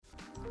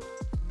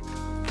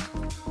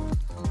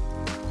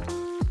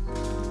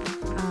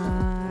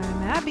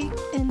Abby.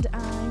 And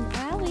I'm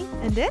Allie.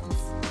 And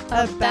it's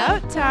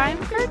about time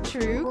for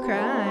true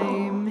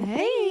crime.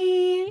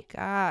 Hey.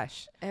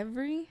 Gosh.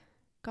 Every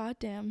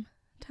goddamn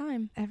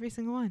time. Every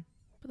single one.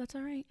 But that's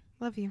all right.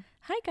 Love you.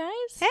 Hi,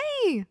 guys.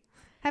 Hey.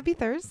 Happy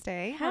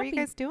Thursday. How are you Happy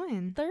guys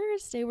doing?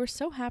 Thursday. We're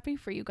so happy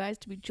for you guys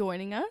to be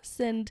joining us.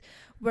 And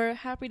we're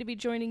happy to be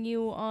joining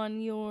you on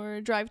your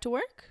drive to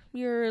work,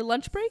 your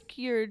lunch break,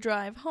 your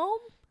drive home.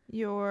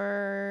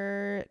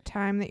 Your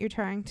time that you're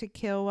trying to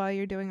kill while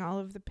you're doing all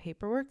of the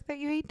paperwork that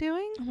you hate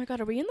doing. Oh my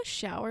God, are we in the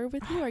shower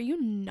with you? Are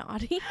you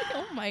naughty?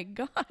 Oh my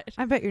God.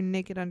 I bet you're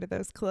naked under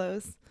those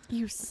clothes.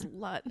 You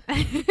slut.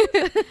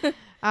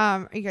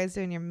 Are you guys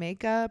doing your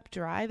makeup,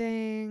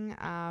 driving,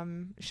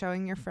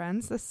 showing your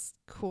friends this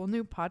cool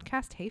new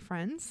podcast? Hey,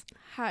 friends.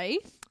 Hi.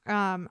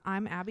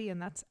 I'm Abby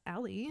and that's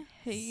Allie.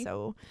 Hey.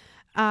 So,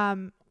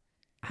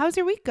 how's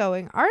your week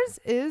going? Ours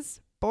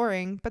is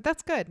boring, but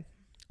that's good.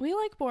 We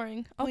like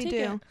boring. I'll take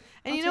it.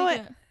 And you know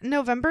what?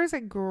 November is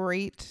a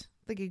great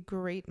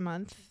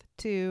month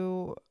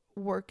to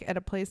work at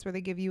a place where they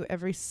give you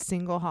every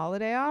single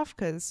holiday off,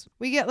 because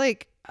we get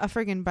like a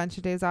friggin' bunch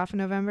of days off in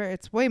November.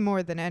 It's way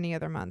more than any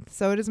other month.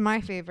 So it is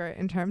my favorite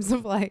in terms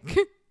of like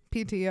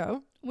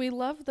PTO. We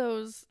love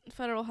those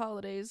federal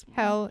holidays.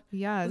 Hell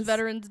yes.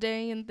 Veterans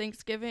Day and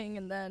Thanksgiving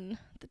and then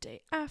the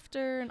day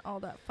after and all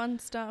that fun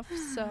stuff.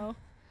 So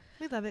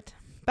we love it.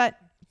 But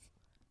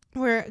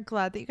we're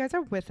glad that you guys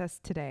are with us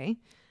today.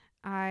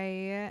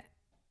 I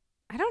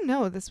don't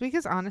know. This week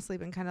has honestly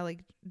been kind of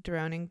like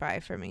droning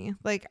by for me.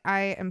 Like,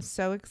 I am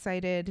so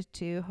excited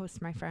to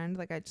host my friend.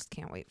 Like, I just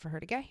can't wait for her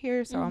to get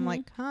here. So I'm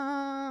like,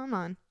 come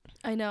on.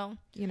 I know.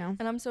 You know?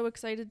 And I'm so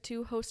excited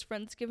to host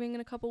Friendsgiving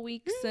in a couple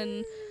weeks.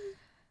 And,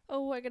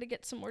 I got to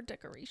get some more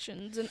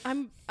decorations. And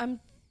I'm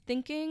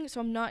thinking, so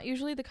I'm not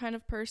usually the kind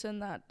of person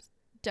that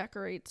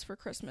decorates for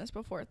Christmas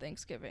before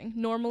Thanksgiving.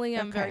 Normally,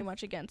 I'm very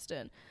much against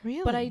it.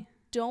 Really? But I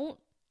don't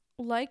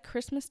like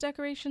Christmas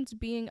decorations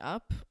being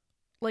up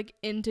like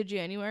into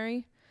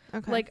January.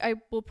 Okay. Like, I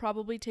will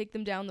probably take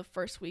them down the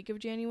first week of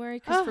January,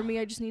 because for me,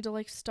 I just need to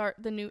like start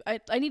the new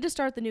I need to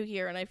start the new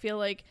year, and I feel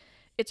like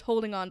it's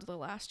holding on to the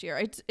last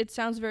year. It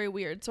sounds very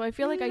weird, so I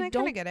feel like I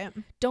don't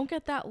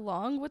get that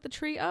long with the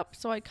tree up,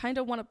 so I kind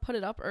of want to put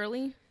it up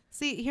early.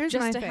 See, here's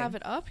just my to thing. have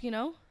it up, you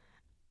know.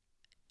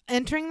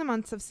 Entering the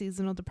months of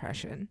seasonal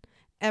depression,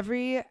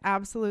 every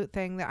absolute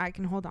thing that I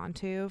can hold on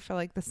to for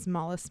like the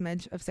smallest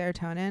smidge of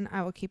serotonin,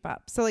 I will keep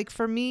up. So like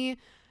for me,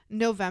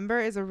 November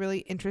is a really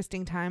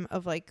interesting time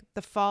of like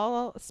the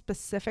fall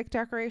specific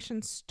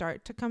decorations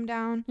start to come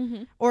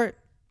down, or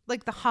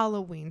like the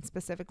Halloween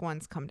specific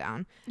ones come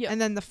down. Yep.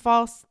 And then the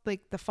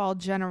fall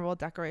general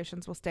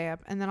decorations will stay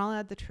up, and then I'll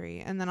add the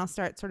tree, and then I'll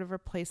start sort of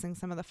replacing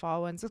some of the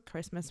fall ones with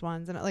Christmas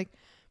ones, and it like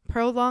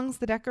prolongs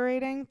the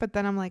decorating. But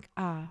then I'm like,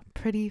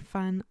 pretty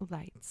fun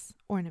lights,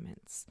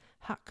 ornaments,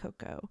 hot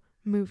cocoa,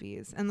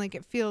 movies, and like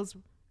it feels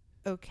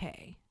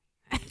okay.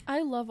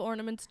 I love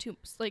ornaments too,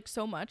 like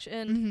so much.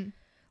 And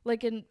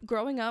like in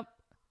growing up,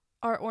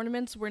 our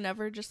ornaments were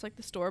never just like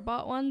the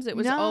store-bought ones. It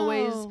was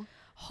always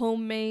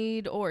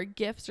homemade or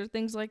gifts or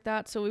things like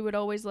that. So we would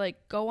always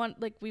like go on,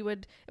 like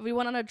if we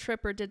went on a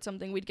trip or did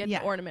something, we'd get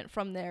an ornament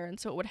from there. And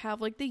so it would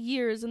have like the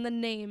years and the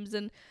names,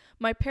 and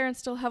my parents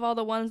still have all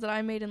the ones that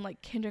I made in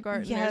like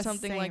kindergarten or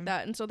something like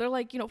that. And so they're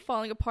like,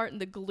 falling apart, and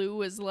the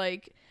glue is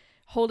like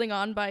holding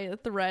on by a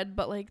thread,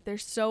 but like they're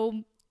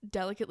so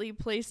delicately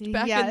placed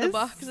back in the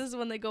boxes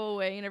when they go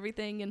away and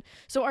everything. And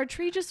so our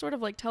tree just sort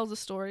of like tells a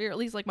story, or at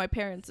least like my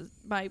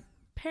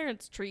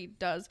parents' tree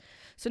does.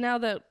 So now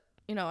that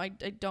I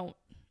don't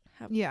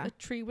have a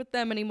tree with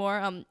them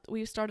anymore,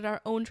 we started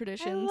our own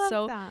tradition.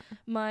 So that.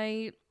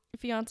 My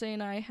fiance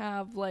and I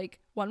have like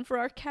one for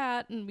our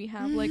cat, and we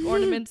have like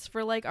ornaments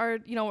for like our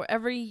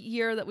every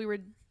year that we were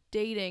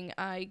dating,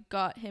 I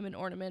got him an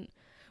ornament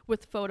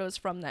with photos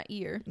from that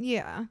year.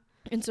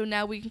 And so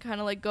now we can kind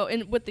of like go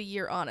in with the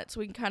year on it, so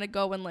we can kind of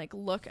go and like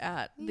look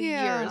at the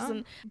years.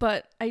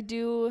 But I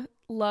do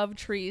love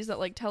trees that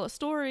like tell a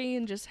story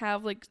and just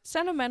have like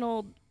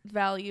sentimental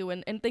value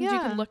and things you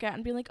can look at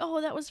and be like,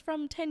 oh, that was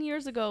from 10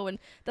 years ago. And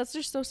that's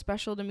just so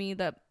special to me,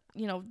 that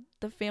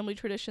the family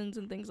traditions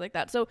and things like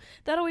that. So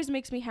that always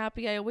makes me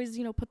happy. I always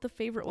put the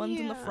favorite ones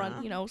in the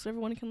front, so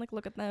everyone can like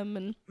look at them.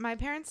 And my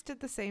parents did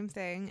the same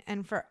thing,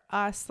 and for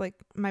us, like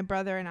my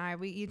brother and I,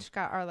 we each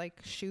got our like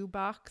shoe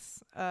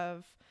box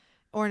of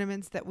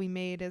ornaments that we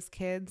made as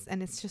kids,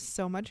 and it's just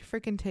so much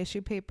freaking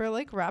tissue paper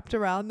like wrapped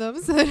around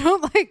them, so they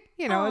don't like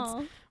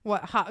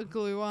it's hot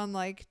glue on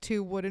like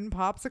 2 wooden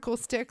popsicle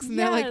sticks, and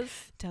they're like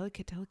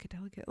delicate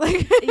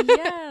like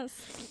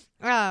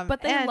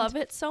but they love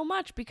it so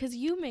much because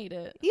you made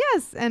it.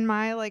 And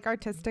my like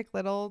artistic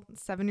little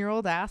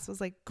 7-year-old ass was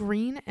like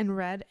green and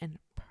red and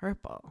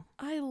purple.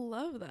 I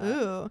love that.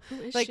 Ooh.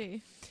 Who is like,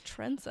 she?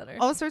 Trendsetter.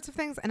 All sorts of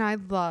things. And I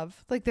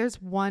love, like,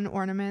 there's one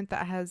ornament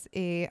that has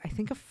I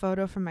think a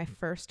photo from my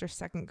 1st or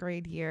 2nd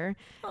grade year.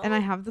 Oh. And I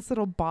have this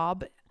little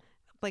bob,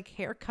 like,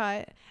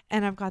 haircut.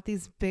 And I've got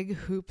these big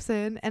hoops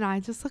in. And I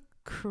just look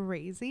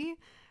crazy.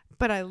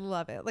 but I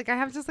love it. Like I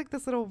have just like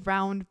this little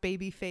round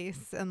baby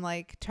face and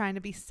like trying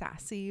to be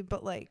sassy,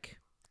 but like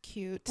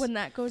cute. When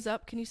that goes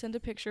up, can you send a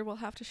picture? We'll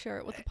have to share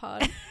it with the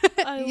pod.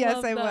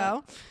 Yes, I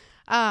will.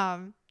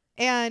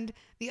 And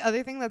the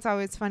other thing that's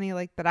always funny,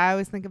 like that I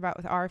always think about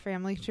with our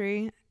family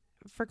tree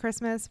for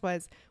Christmas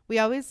was we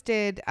always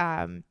did,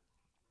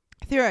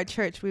 through our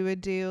church, we would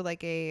do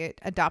like a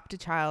adopt a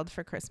child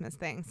for Christmas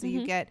thing. So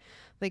you get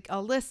like a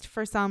list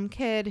for some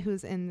kid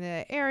who's in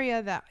the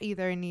area that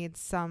either needs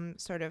some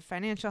sort of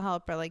financial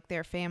help or like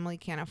their family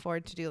can't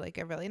afford to do like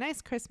a really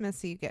nice Christmas.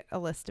 So you get a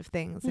list of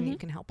things and you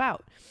can help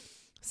out.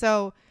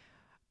 So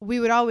we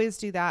would always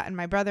do that. And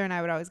my brother and I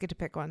would always get to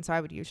pick one. So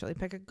I would usually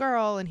pick a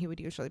girl and he would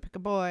usually pick a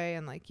boy.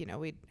 And like, you know,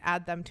 we'd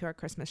add them to our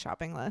Christmas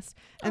shopping list.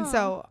 And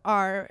so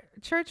our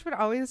church would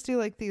always do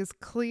like these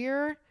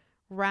clear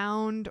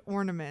round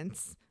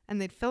ornaments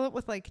and they'd fill it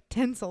with like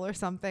tinsel or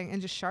something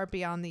and just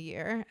Sharpie on the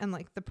year and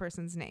like the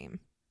person's name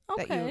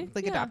that you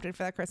like adopted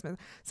for that Christmas.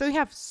 So we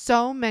have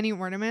so many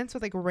ornaments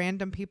with like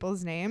random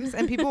people's names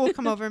and people will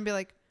come over and be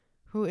like,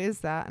 who is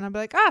that? And I'll be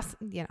like,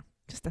 you know,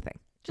 just a thing.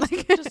 Just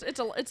it's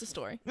a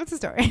story. It's a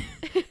story.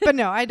 But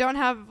no, I don't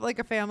have like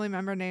a family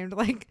member named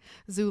like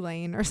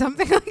Zulane or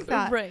something like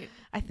that. Right.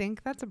 I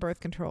think that's a birth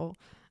control.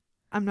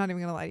 I'm not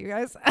even gonna lie to you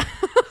guys.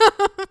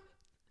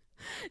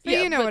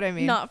 You know what I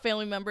mean. Not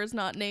family members,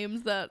 not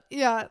names that.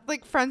 Yeah,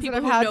 like friends that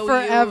I've who had know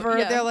forever. you,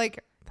 yeah. They're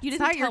like, You it's didn't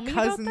not tell your me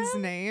about cousins' that?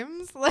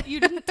 names. Like You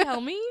didn't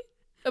tell me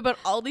about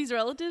all these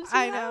relatives.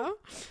 I know.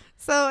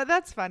 So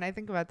that's fun. I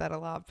think about that a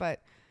lot.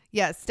 But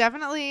yes,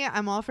 definitely,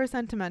 I'm all for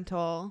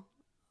sentimental,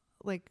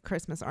 like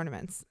Christmas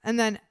ornaments. And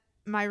then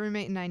my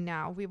roommate and I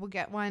now we will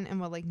get one and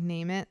we'll like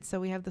name it. So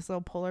we have this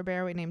little polar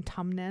bear we named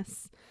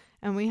Tumnus,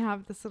 and we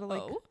have this little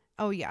like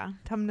oh yeah,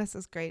 Tumnus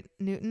is great.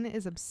 Newton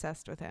is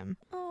obsessed with him.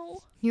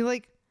 Oh, he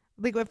like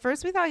at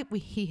first we thought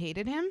he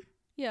hated him.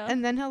 Yeah,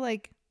 and then he'll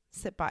like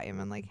sit by him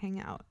and like hang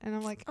out, and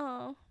I'm like,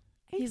 oh,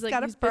 he's like,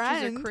 got these a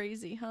friend. bitches are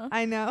crazy, huh?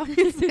 I know.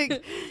 He's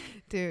like,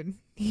 dude,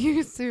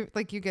 you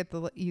get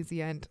the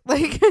easy end.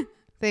 Like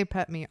they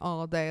pet me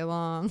all day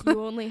long. You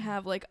only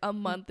have like a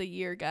month a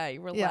year, guy.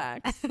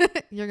 Relax. Yeah.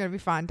 You're gonna be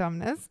fine,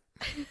 Tumnus.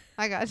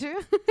 I got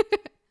you.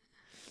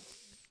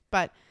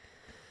 But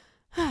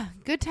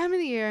good time of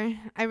the year.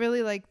 I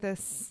really like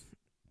this.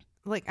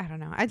 Like, I don't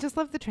know. I just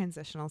love the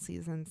transitional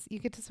seasons. You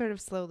get to sort of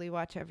slowly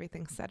watch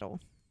everything settle.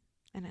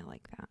 And I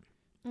like that.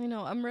 I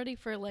know. I'm ready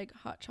for like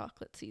hot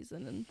chocolate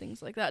season and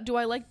things like that. Do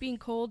I like being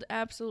cold?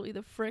 Absolutely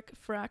the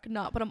frack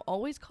not. But I'm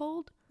always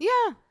cold.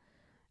 Yeah.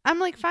 I'm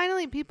like,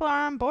 finally, people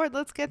are on board.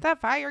 Let's get that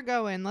fire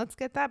going. Let's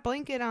get that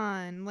blanket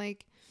on.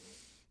 Like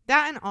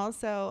that. And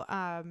also,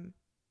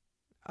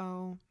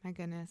 oh my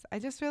goodness. I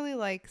just really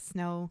like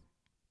snow.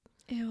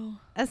 Ew.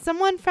 As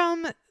someone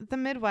from the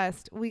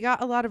Midwest, we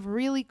got a lot of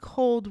really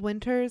cold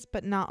winters,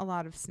 but not a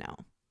lot of snow,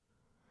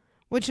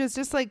 which is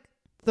just like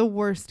the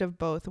worst of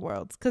both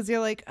worlds. Because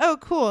you're like, oh,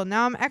 cool.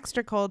 Now I'm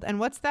extra cold. And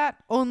what's that?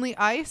 Only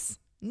ice?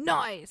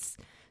 Nice.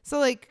 So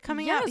like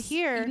coming out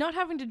here. You're not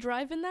having to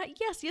drive in that.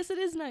 Yes, it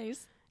is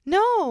nice.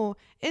 No,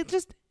 it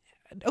just.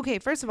 Okay,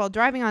 first of all,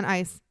 driving on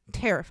ice,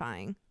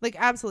 terrifying. Like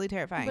absolutely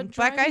terrifying. But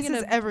black ice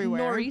is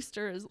everywhere.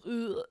 Nor'easter is.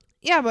 Ugh.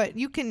 Yeah, but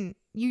you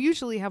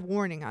usually have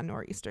warning on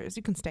nor'easters.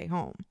 You can stay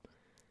home.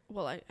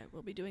 Well, I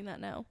will be doing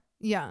that now.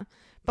 Yeah.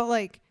 But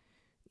like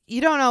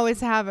you don't always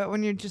have it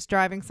when you're just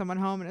driving someone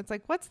home and it's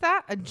like, what's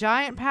that? A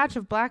giant patch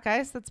of black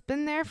ice that's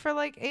been there for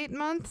like 8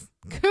 months?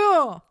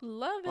 Cool.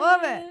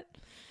 Love it.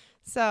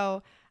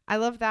 So I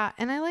love that.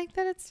 And I like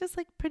that it's just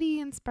like pretty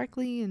and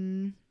sparkly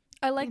and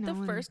I like the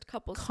first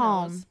couple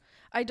calm. Snows.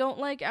 I don't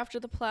like after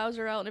the plows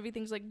are out and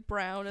everything's like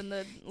brown and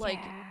the like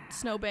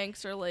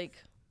snowbanks are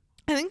like.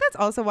 I think that's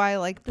also why I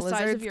like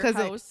blizzards, because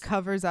it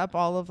covers up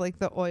all of like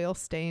the oil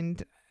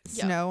stained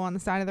snow on the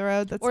side of the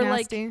road. That's or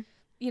nasty. Like,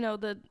 you know,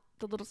 the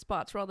little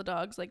spots where all the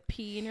dogs like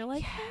pee and you're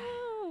like,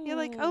 oh. You're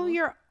like, oh,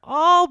 you're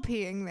all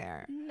peeing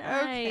there.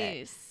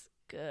 Nice.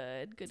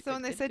 Okay. Good. So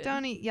when they say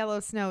don't eat yellow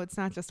snow, it's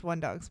not just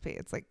one dog's pee.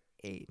 It's like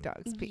 8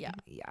 dogs pee.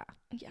 Yeah.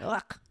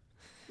 Ugh.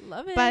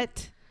 Love it.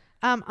 But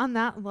on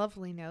that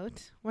lovely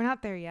note, we're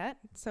not there yet,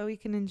 so we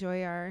can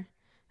enjoy our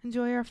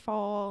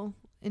fall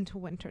into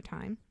winter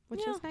time,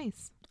 which is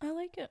nice. I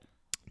like it.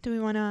 Do we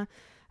want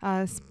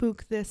to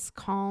spook this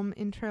calm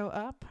intro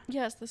up?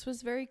 Yes, this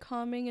was very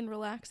calming and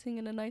relaxing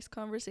and a nice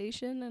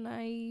conversation, and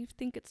I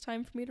think it's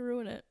time for me to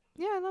ruin it.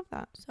 Yeah, I love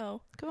that.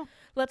 So cool.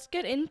 Let's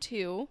get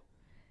into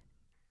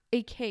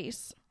a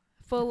case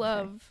full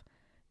of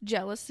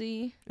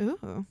jealousy,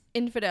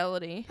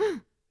 infidelity,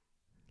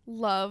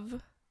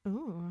 love,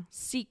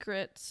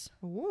 secrets,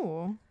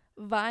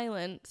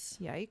 violence,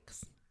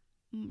 yikes,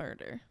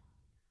 murder.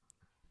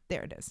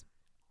 There it is.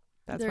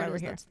 That's why we're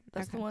here.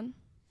 That's the one.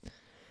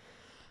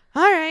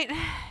 All right.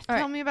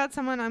 Tell me about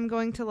someone I'm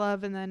going to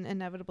love and then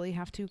inevitably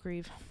have to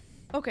grieve.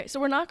 Okay, so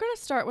we're not going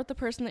to start with the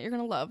person that you're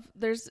going to love.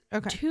 There's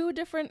 2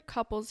 different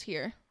couples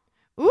here.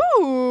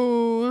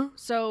 Ooh.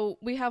 So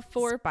we have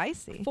 4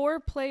 spicy. 4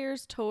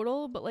 players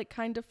total, but like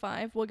kind of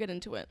 5. We'll get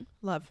into it.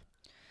 Love.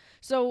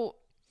 So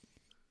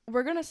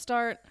we're going to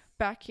start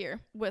back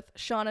here with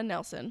Shawna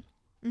Nelson.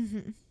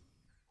 Mm-hmm.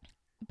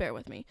 Bear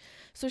with me.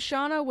 So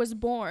Shawna was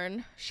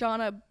born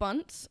Shawna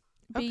Buntz,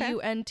 Okay.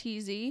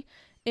 Buntz,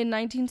 in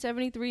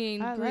 1973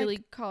 in Greeley,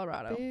 like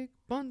Colorado. big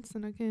bunts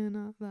and I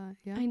cannot lie.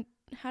 Yeah. I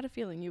had a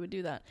feeling you would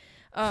do that.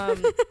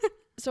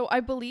 So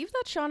I believe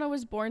that Shawna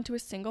was born to a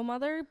single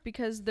mother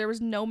because there was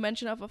no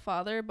mention of a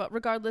father, but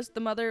regardless, the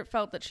mother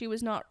felt that she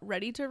was not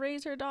ready to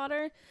raise her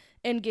daughter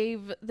and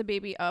gave the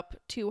baby up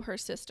to her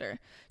sister.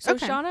 So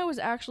Okay. Shawna was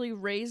actually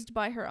raised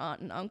by her aunt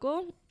and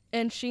uncle,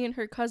 and she and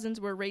her cousins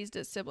were raised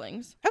as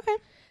siblings. Okay.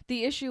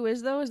 The issue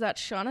is that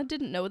Shawna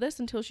didn't know this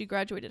until she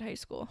graduated high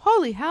school.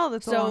 Holy hell,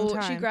 that's a long So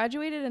time. she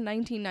graduated in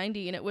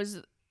 1990, and it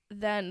was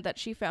then that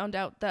she found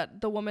out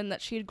that the woman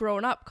that she had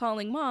grown up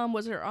calling mom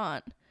was her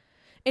aunt.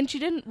 And she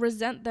didn't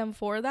resent them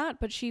for that,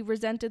 but she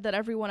resented that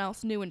everyone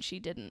else knew and she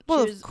didn't.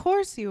 Well, of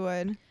course you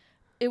would.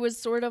 It was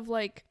sort of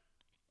like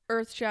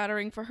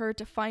earth-shattering for her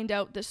to find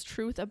out this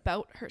truth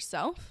about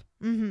herself.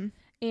 Mm-hmm.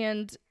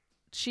 And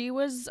she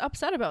was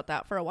upset about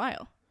that for a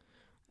while.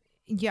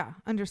 Yeah,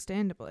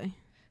 understandably.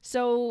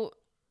 So,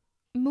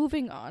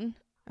 moving on.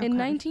 Okay. In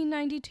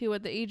 1992,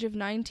 at the age of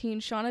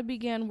 19, Shawna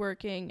began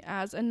working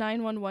as a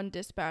 911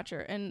 dispatcher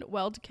in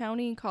Weld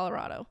County,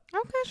 Colorado.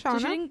 Okay, Shawna.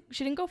 So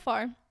she didn't go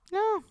far.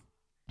 No.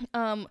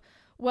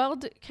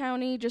 Weld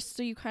County, just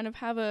so you kind of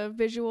have a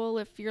visual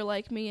if you're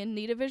like me and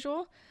need a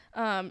visual,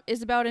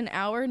 is about an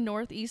hour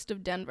northeast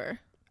of Denver.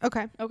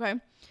 Okay. Okay.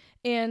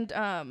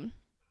 And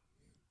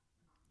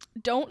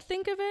don't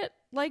think of it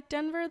like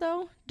Denver,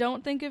 though.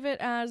 Don't think of it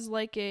as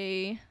like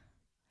a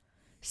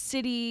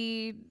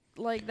city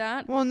like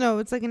that. Well, no,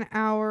 it's like an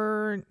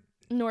hour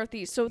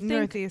Northeast. So think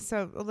northeast,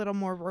 so a little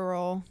more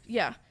rural.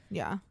 Yeah.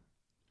 Yeah.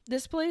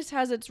 This place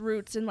has its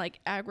roots in like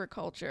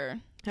agriculture.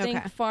 Okay.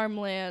 Think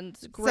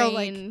farmlands, grain, So,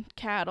 like,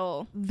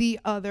 cattle. The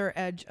other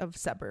edge of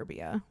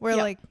suburbia, where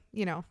Yeah. like,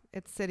 you know,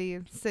 it's city,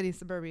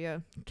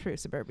 suburbia, true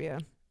suburbia,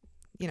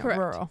 you know, Correct.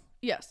 rural.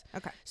 Yes.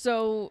 Okay.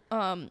 So,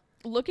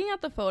 looking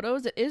at the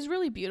photos, it is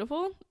really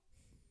beautiful.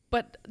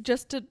 But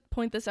just to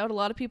point this out, a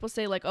lot of people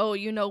say like, oh,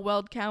 you know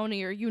Weld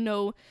County or you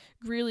know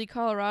Greeley,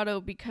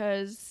 Colorado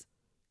because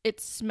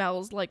it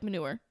smells like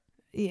manure.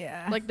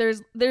 Yeah. Like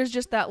there's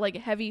just that like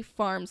heavy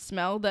farm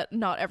smell that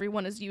not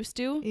everyone is used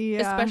to, Yeah.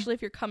 especially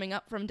if you're coming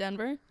up from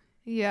Denver.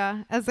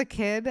 Yeah. As a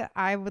kid,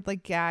 I would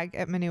like gag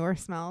at manure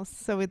smells.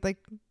 So we'd like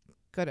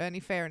go to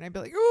any fair and I'd be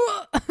like,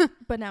 ooh.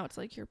 But now it's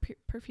like your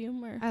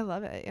perfume or I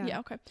love it. Yeah. yeah,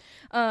 okay.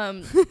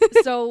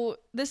 So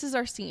this is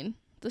our scene.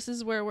 This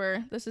is where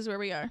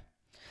we are.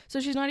 So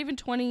she's not even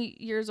 20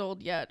 years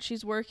old yet.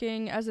 She's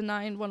working as a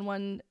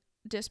 911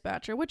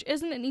 dispatcher, which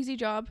isn't an easy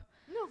job.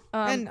 No.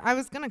 And I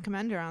was going to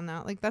commend her on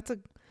that. Like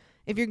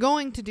if you're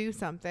going to do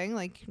something,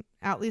 like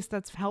at least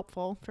that's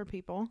helpful for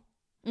people.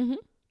 Mm-hmm.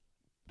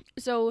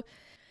 So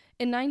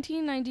in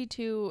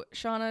 1992,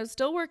 Shawna is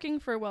still working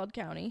for Weld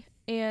County,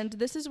 and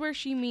this is where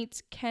she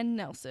meets Ken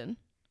Nelson.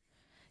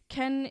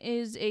 Ken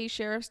is a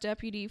sheriff's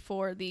deputy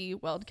for the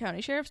Weld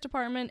County Sheriff's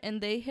Department, and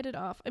they hit it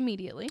off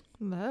immediately.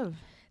 Love.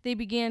 They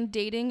began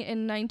dating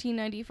in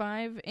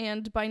 1995,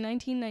 and by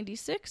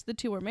 1996, the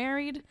two were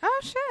married. Oh,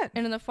 shit.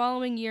 And in the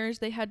following years,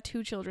 they had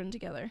 2 children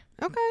together.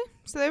 Okay.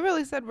 So they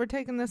really said, we're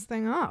taking this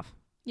thing off.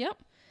 Yep.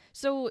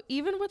 So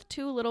even with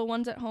 2 little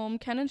ones at home,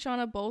 Ken and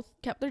Shawna both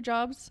kept their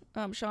jobs.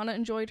 Shawna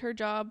enjoyed her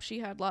job. She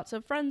had lots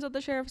of friends at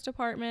the sheriff's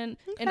department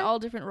in all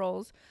different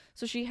roles.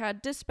 So she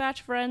had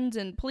dispatch friends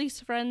and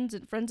police friends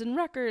and friends in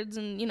records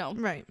and, you know.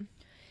 Right.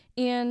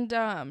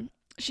 And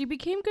she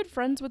became good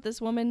friends with this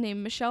woman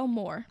named Michelle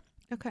Moore.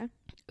 Okay.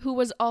 Who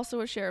was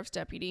also a sheriff's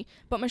deputy,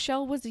 but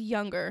Michelle was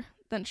younger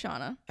than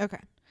Shawna. Okay.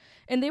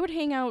 And they would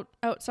hang out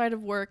outside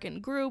of work in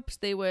groups.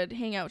 They would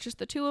hang out just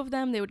the 2 of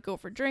them. They would go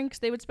for drinks.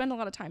 They would spend a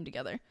lot of time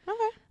together.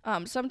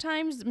 Okay.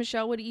 Sometimes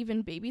Michelle would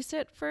even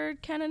babysit for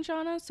Ken and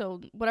Shawna,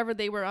 so whatever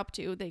they were up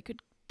to, they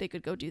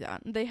could go do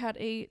that. They had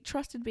a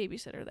trusted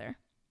babysitter there.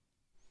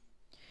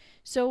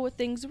 So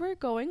things were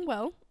going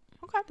well.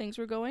 Okay. Things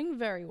were going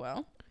very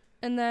well.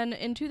 And then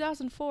in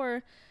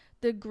 2004,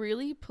 the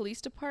Greeley Police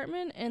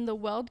Department and the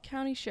Weld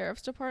County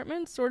Sheriff's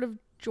Department sort of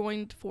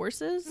joined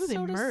forces, Ooh, they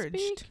so to merged.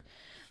 speak.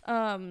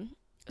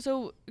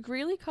 So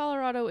Greeley,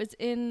 Colorado is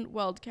in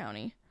Weld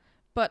County,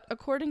 but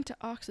according to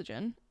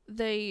Oxygen,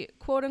 they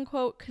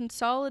quote-unquote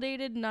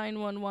consolidated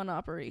 911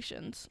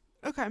 operations.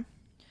 Okay.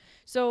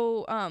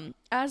 So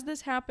as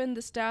this happened,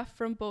 the staff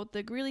from both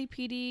the Greeley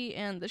PD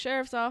and the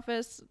Sheriff's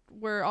Office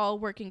were all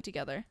working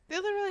together. They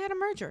literally had a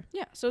merger.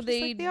 Yeah, so Just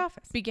they like the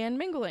office. began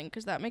mingling,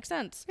 because that makes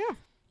sense. Yeah.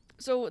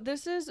 So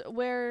this is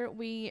where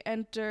we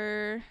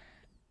enter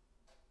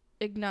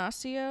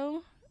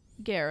Ignacio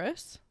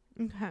Garraus.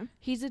 Okay.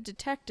 He's a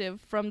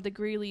detective from the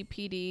Greeley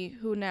PD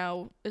who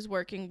now is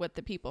working with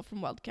the people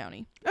from Weld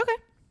County. Okay.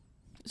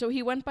 So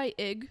he went by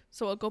Ig,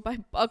 so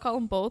I'll call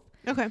him both.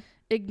 Okay.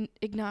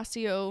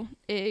 Ignacio,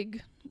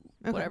 Ig,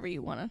 Okay. whatever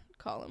you want to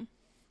call him.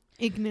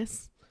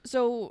 Ignis.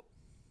 So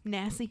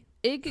Nasty.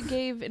 Ig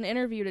gave an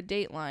interview to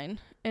Dateline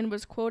and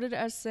was quoted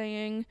as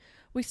saying,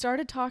 "We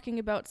started talking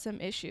about some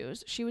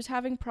issues. She was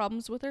having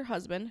problems with her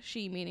husband,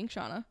 she meaning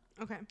Shawna.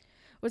 Okay.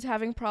 was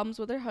having problems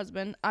with her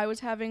husband. I was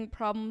having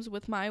problems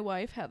with my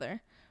wife,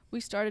 Heather. We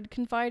started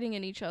confiding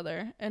in each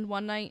other, and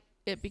one night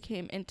it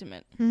became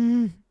intimate.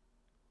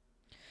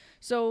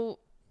 So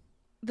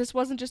this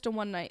wasn't just a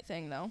one-night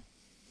thing, though.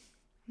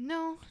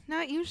 No,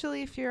 not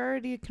usually if you're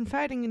already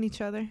confiding in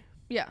each other.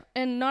 Yeah,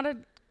 and not a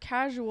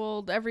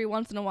casual every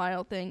once in a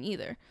while thing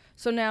either.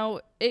 So now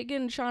Ig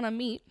and Shawna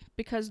meet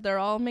because they're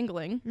all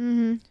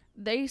mingling.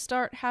 They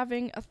start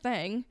having a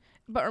thing.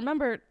 But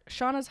remember,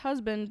 Shawna's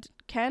husband,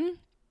 Ken,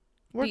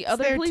 the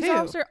other police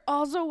officer,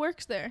 also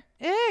works there.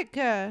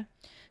 Ick.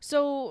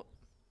 So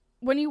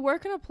when you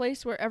work in a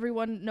place where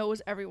everyone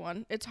knows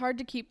everyone, it's hard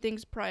to keep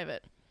things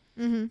private.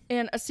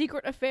 And a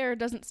secret affair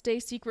doesn't stay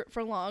secret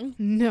for long.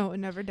 No, it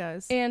never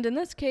does. And in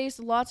this case,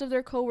 lots of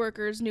their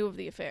coworkers knew of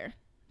the affair.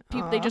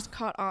 They just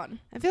caught on.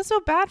 I feel so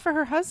bad for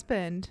her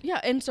husband. Yeah,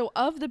 and so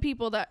of the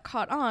people that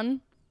caught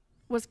on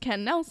was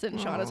Ken Nelson,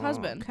 Shawna's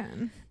husband.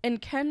 Ken.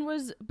 And Ken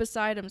was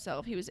beside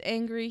himself. He was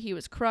angry, he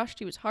was crushed,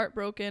 he was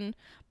heartbroken,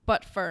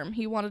 but firm.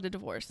 He wanted a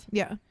divorce.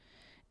 Yeah.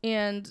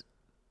 And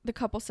the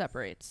couple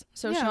separates.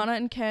 So Shawna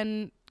and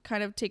Ken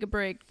kind of take a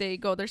break. They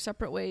go their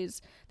separate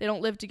ways. They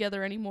don't live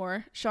together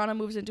anymore. Shawna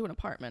moves into an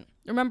apartment.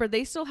 Remember,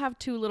 they still have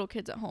 2 little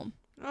kids at home.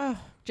 Ugh.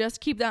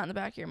 Just keep that in the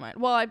back of your mind.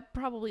 Well, I'm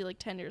probably like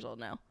 10 years old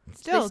now.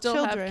 Still they still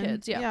children. have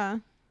kids. Yeah.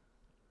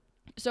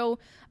 So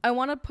I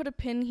want to put a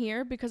pin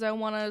here because I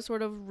want to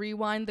sort of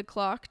rewind the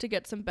clock to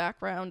get some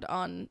background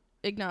on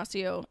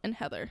Ignacio and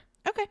Heather.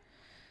 Okay.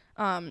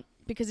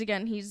 Because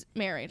again, he's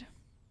married.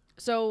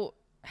 So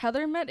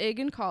Heather met Ig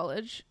in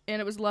college,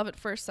 and it was love at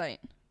first sight.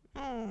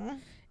 Aww.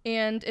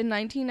 And in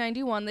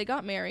 1991, they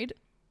got married,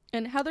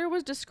 and Heather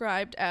was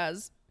described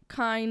as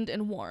kind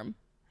and warm.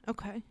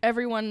 Okay.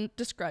 Everyone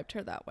described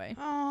her that way.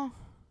 Oh.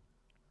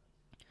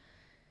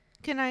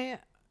 Can I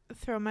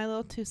throw my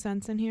little 2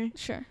 cents in here?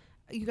 Sure.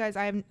 You guys,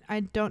 I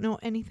don't know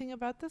anything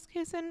about this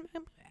case, and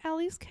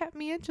Allie's kept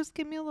me. Just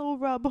give me a little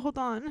rub. Hold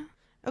on.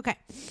 Okay.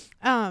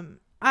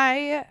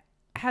 I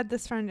had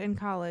this friend in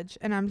college,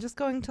 and I'm just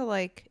going to,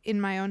 like,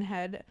 in my own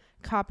head,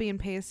 copy and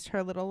paste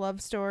her little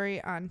love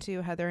story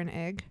onto Heather and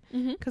Ig,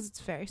 because it's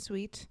very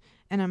sweet,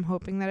 and I'm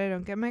hoping that I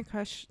don't get my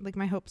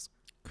hopes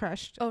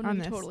crushed on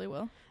this. You totally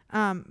will.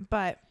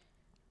 But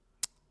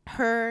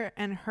her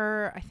and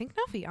her, I think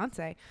now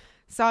fiance,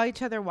 saw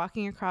each other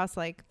walking across,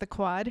 like, the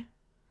quad,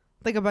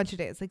 like, a bunch of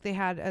days. Like, they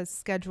had a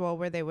schedule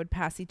where they would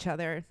pass each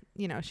other.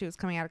 You know, she was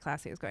coming out of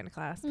class, he was going to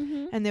class.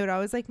 And they would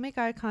always, like, make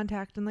eye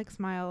contact and, like,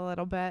 smile a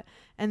little bit.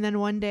 And then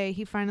one day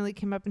he finally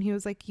came up and he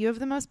was like, "You have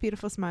the most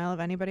beautiful smile of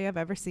anybody I've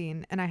ever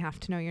seen, and I have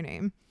to know your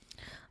name."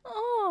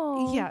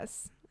 Oh.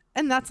 Yes.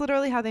 And that's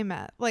literally how they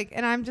met. Like,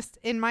 and I'm just,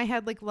 in my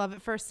head, like, love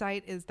at first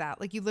sight is that.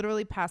 Like, you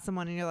literally pass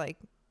someone and you're like,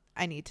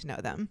 I need to know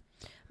them.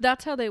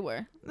 That's how they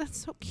were. That's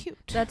so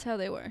cute. That's how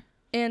they were.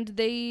 And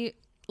they,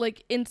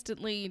 like,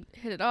 instantly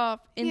hit it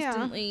off.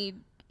 Instantly,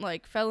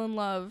 like, fell in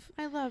love.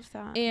 I love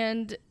that.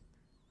 And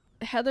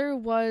Heather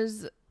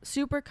was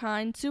super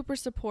kind, super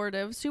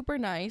supportive, super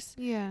nice.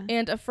 Yeah.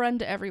 And a friend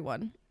to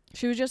everyone.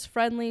 She was just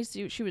friendly.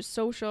 She was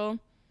social.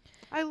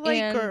 I like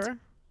her.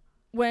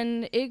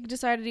 When Ig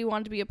decided he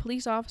wanted to be a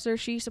police officer,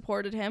 she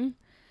supported him.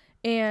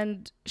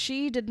 And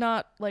she did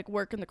not, like,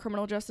 work in the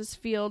criminal justice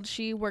field.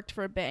 She worked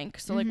for a bank.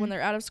 So, like, when they're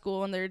out of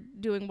school and they're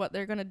doing what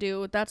they're going to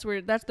do, that's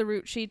the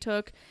route she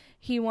took.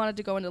 He wanted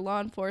to go into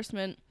law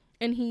enforcement,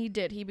 and he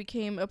did. He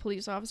became a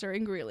police officer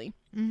in Greeley.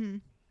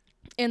 And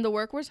the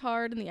work was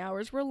hard and the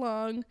hours were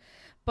long,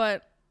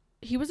 but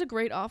he was a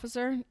great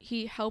officer.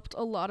 He helped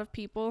a lot of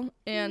people,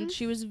 and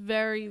she was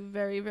very,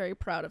 very, very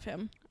proud of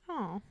him.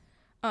 Oh.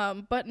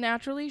 But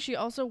naturally, she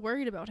also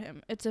worried about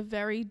him. It's a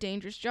very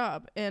dangerous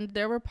job, and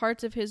there were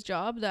parts of his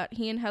job that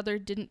he and Heather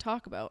didn't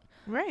talk about.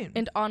 Right.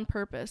 And on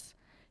purpose.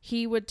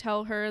 He would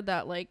tell her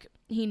that, like,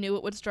 he knew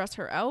it would stress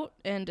her out,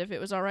 and if it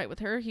was all right with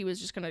her, he was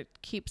just going to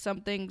keep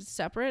some things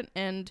separate,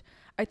 and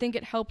I think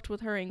it helped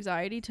with her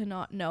anxiety to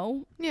not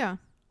know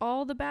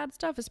all the bad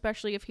stuff,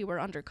 especially if he were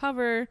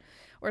undercover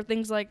or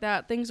things like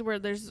that, things where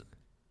there's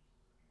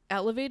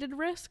elevated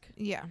risk.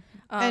 Yeah.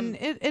 And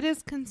it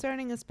is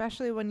concerning,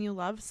 especially when you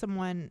love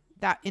someone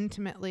that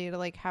intimately, to,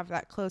 like, have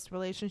that close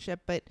relationship,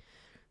 but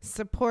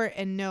support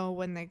and know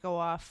when they go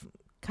off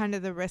kind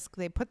of the risk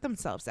they put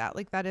themselves at.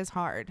 Like, that is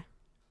hard.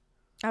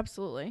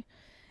 Absolutely.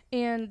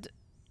 And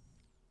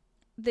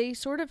they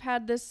sort of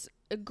had this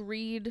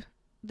agreed,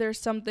 there's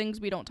some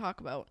things we don't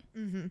talk about.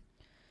 And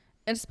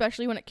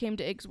especially when it came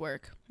to Ig's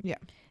work. Yeah.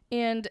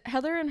 And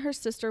Heather and her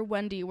sister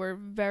Wendy were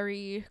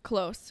very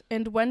close.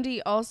 And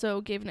Wendy also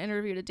gave an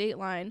interview to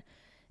Dateline.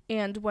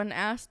 And when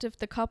asked if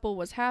the couple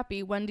was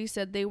happy, Wendy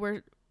said they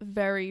were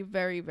very,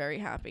 very, very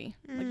happy.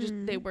 Like, just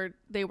they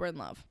were in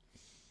love.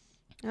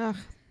 Ugh.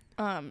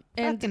 And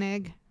fucking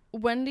Ig.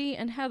 Wendy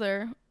and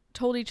Heather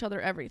told each other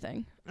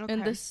everything. Okay.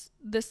 And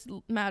this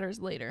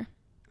matters later.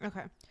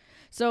 Okay.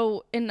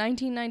 So in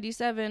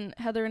 1997,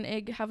 Heather and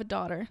Ig have a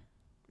daughter.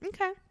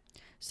 Okay.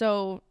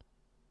 So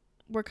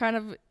we're kind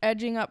of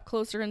edging up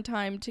closer in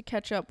time to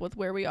catch up with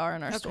where we are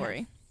in our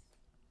story.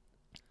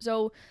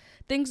 So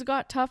things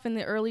got tough in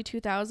the early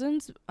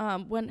 2000s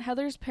when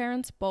Heather's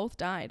parents both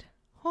died.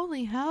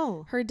 Holy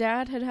hell. Her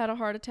dad had had a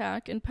heart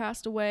attack and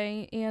passed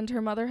away, and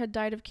her mother had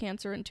died of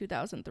cancer in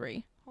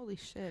 2003. Holy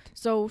shit.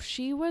 So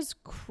she was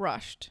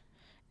crushed,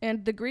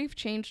 and the grief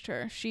changed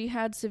her. She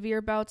had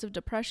severe bouts of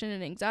depression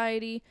and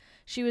anxiety.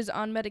 She was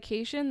on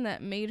medication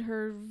that made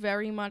her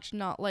very much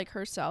not like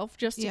herself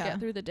just to get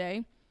through the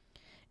day.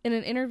 In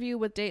an interview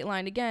with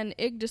Dateline, again,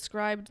 Ig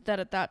described that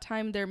at that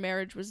time their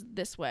marriage was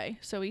this way.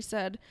 So he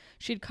said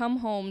she'd come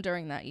home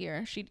during that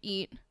year, she'd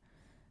eat,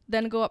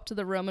 then go up to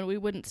the room, and we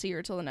wouldn't see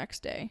her till the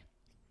next day.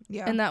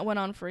 Yeah. And that went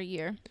on for a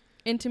year.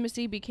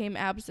 Intimacy became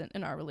absent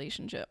in our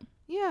relationship.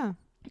 Yeah.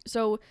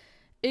 So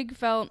Ig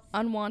felt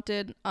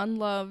unwanted,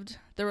 unloved.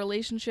 The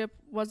relationship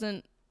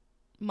wasn't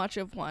much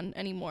of one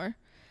anymore.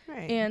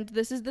 Right. And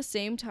this is the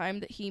same time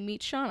that he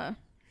meets Shawna.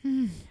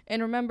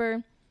 And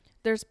remember,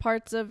 there's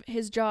parts of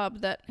his job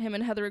that him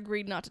and Heather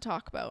agreed not to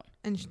talk about.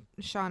 And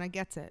Shawna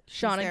gets it.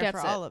 Shawna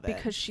gets it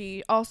because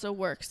she also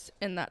works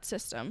in that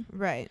system.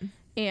 Right.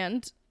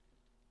 And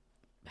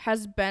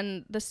has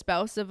been the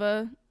spouse of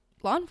a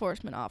law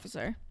enforcement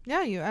officer.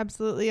 Yeah, you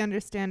absolutely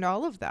understand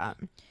all of that.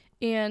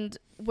 And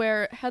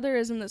where Heather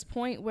is in this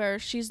point where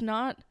she's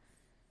not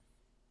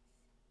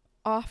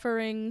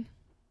offering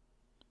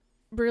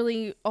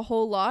really a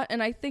whole lot,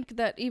 and I think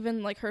that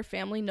even like her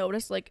family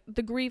noticed, like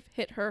the grief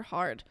hit her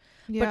hard.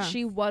 But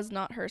she was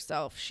not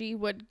herself. She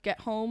would get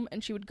home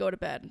and she would go to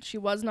bed. She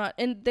was not,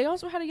 and they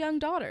also had a young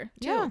daughter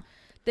too. Yeah.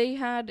 They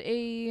had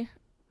a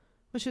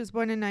she was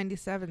born in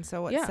 97,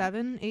 so what,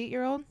 7,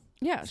 8-year-old?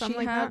 Yeah,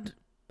 something she had that.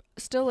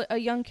 Still a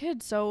young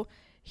kid, so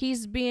he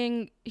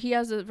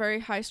has a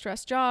very high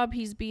stress job.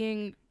 He's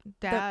being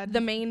dad,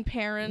 the main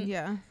parent,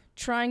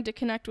 trying to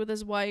connect with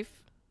his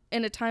wife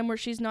in a time where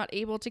she's not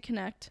able to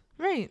connect.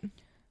 Right.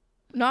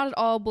 Not at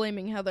all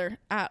blaming Heather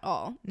at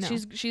all. No.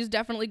 She's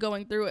definitely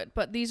going through it,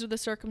 but these are the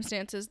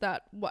circumstances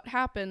that what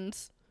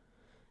happens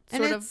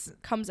sort of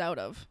comes out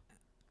of.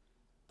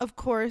 Of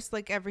course,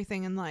 like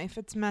everything in life,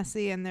 it's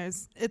messy and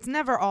it's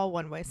never all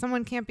one way.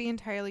 Someone can't be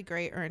entirely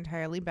great or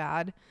entirely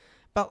bad,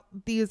 but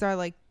these are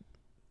the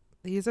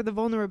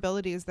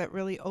vulnerabilities that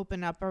really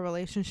open up a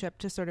relationship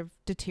to sort of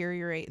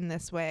deteriorate in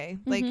this way.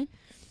 Like,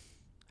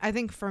 I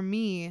think for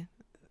me,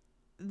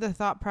 the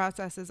thought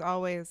process is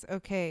always,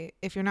 okay,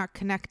 if you're not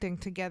connecting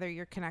together,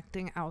 you're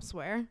connecting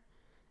elsewhere.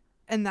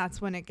 And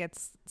that's when it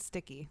gets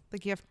sticky.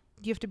 Like you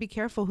have to be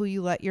careful who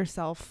you let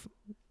yourself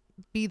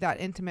be that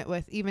intimate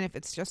with, even if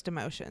it's just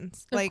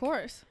emotions. Of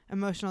course.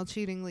 Emotional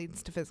cheating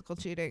leads to physical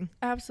cheating.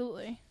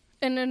 Absolutely.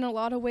 And in a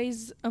lot of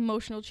ways,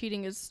 emotional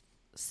cheating is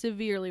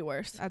severely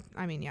worse.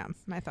 I mean, yeah,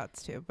 my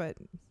thoughts too, but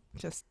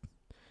just,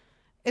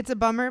 it's a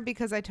bummer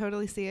because I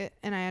totally see it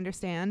and I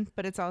understand,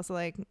 but it's also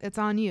like, it's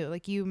on you.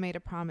 Like you made a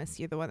promise.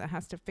 You're the one that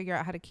has to figure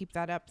out how to keep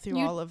that up through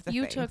all of the things.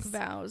 You took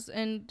vows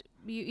and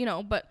you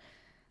know, but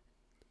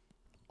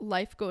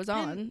life goes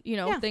on,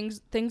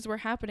 things were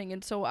happening.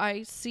 And so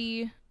I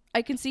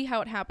can see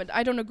how it happened.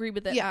 I don't agree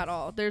with it at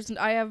all.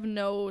 I have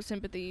no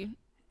sympathy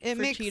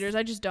for cheaters.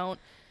 I just don't.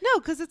 No,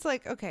 because it's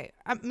like, okay,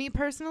 me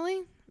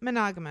personally,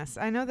 monogamous.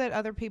 I know that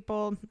other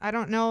people, I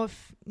don't know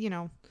if,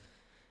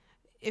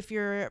 if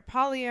you're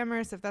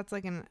polyamorous, if that's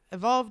like an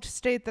evolved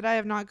state that I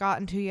have not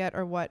gotten to yet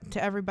or what,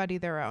 to everybody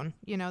their own,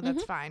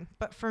 that's fine.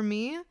 But for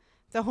me,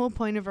 the whole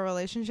point of a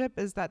relationship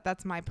is that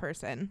that's my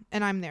person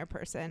and I'm their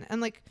person.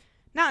 And like,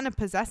 not in a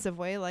possessive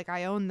way, like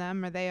I own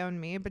them or they own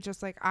me, but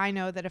just like I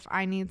know that if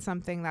I need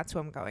something, that's who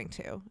I'm going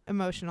to,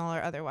 emotional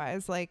or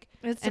otherwise. Like,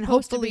 and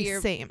hopefully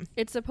same.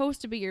 It's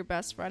supposed to be your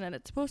best friend, and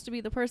it's supposed to be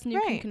the person you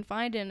can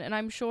confide in. And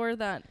I'm sure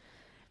that,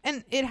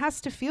 and it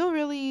has to feel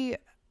really,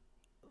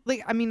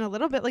 like, I mean, a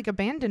little bit like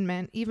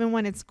abandonment, even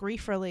when it's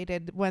grief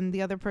related, when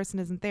the other person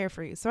isn't there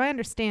for you. So I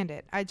understand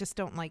it. I just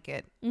don't like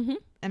it,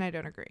 and I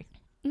don't agree.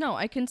 No,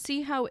 I can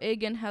see how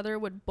Ig and Heather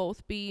would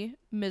both be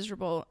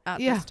miserable at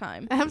this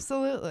time.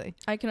 Absolutely.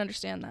 I can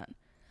understand that.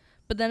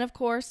 But then, of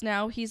course,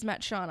 now he's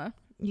met Shawna.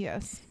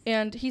 Yes.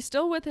 And he's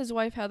still with his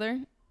wife,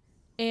 Heather.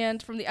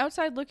 And from the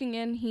outside looking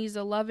in, he's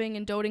a loving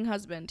and doting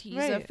husband.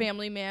 He's a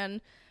family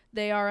man.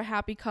 They are a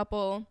happy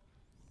couple.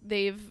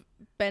 They've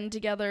been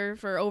together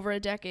for over a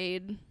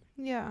decade.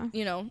 Yeah.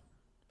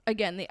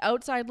 Again, the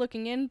outside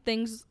looking in,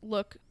 things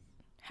look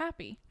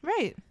happy.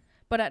 Right.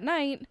 But at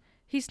night,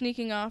 he's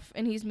sneaking off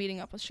and he's meeting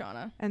up with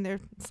Shawna. And they're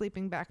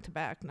sleeping back to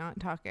back, not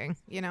talking,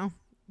 Yeah.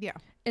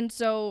 And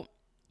so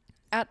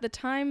at the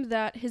time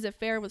that his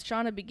affair with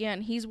Shawna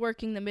began, he's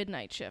working the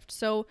midnight shift.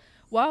 So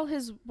while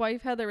his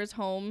wife Heather is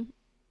home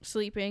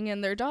sleeping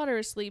and their daughter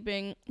is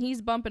sleeping,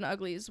 he's bumping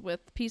uglies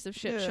with piece of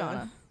shit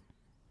Shawna.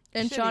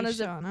 And Shawna's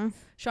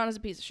a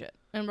piece of shit.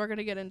 And we're going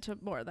to get into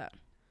more of that.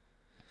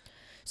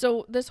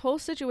 So this whole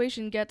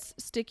situation gets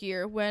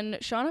stickier when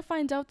Shawna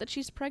finds out that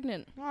she's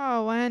pregnant.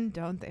 Oh, when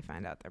don't they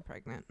find out they're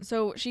pregnant?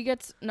 So she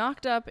gets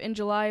knocked up in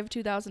July of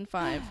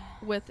 2005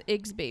 with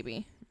Ig's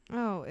baby.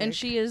 Oh, Ig. And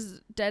she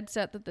is dead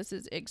set that this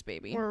is Ig's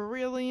baby. We're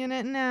really in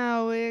it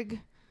now,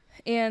 Ig.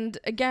 And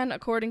again,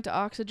 according to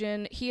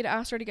Oxygen, he had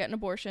asked her to get an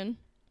abortion,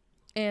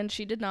 and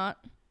she did not.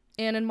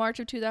 And in March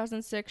of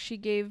 2006, she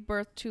gave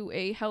birth to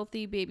a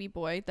healthy baby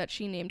boy that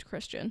she named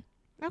Christian.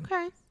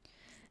 Okay.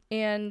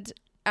 And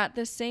at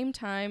the same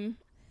time,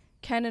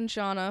 Ken and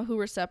Shawna, who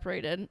were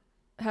separated,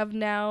 have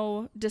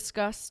now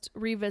discussed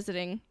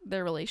revisiting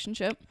their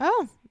relationship.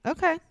 Oh,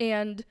 okay.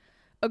 And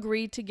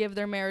agreed to give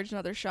their marriage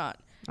another shot.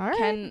 All right.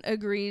 Ken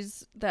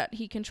agrees that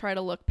he can try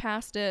to look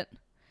past it,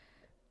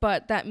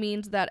 but that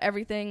means that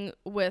everything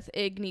with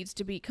Ig needs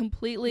to be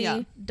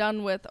completely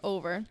done with,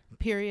 over.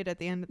 Period at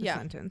the end of the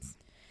sentence.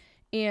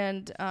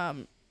 And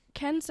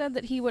Ken said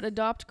that he would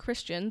adopt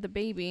Christian, the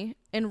baby,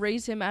 and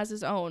raise him as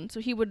his own. So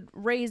he would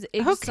raise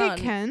Ig's son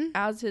Ken.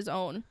 as his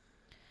own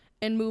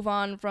and move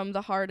on from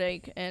the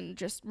heartache and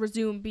just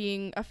resume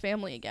being a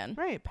family again.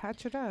 Right,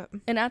 patch it up.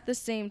 And at the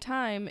same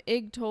time,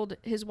 Ig told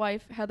his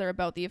wife, Heather,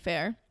 about the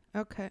affair.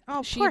 Okay.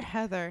 Oh, poor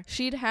Heather.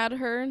 She'd had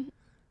her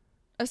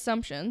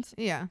assumptions.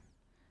 Yeah.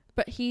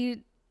 But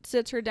he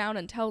sits her down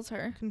and tells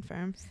her.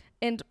 Confirms.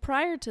 And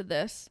prior to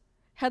this,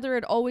 Heather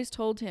had always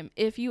told him,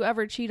 if you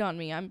ever cheat on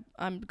me, I'm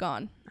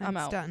gone. I'm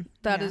out. Done.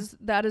 That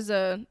is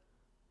a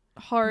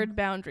hard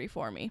boundary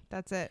for me.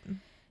 That's it.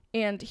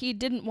 And he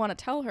didn't want to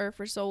tell her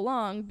for so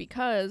long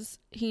because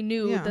he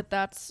knew that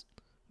that's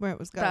where it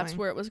was going. That's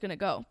where it was going to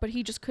go. But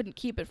he just couldn't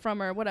keep it from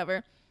her,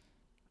 whatever.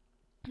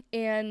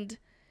 And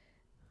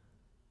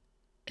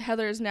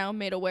Heather is now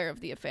made aware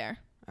of the affair.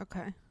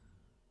 Okay.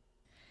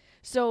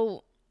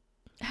 So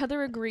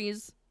Heather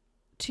agrees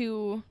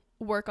to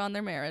work on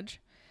their marriage.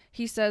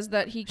 He says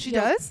that she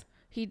does.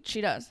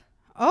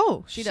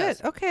 Oh, she shit.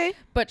 does. Okay.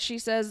 But she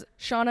says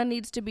Shawna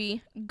needs to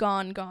be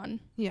gone.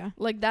 Yeah.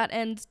 Like that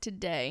ends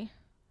today.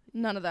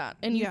 None of that.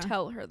 And you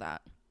tell her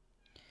that.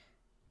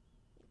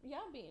 Yeah,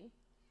 Bean.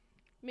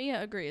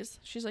 Mia agrees.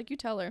 She's like, you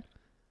tell her.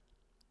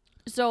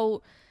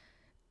 So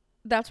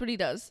that's what he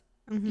does.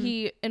 Mm-hmm.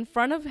 He, in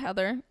front of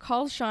Heather,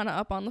 calls Shawna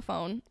up on the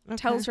phone,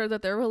 tells her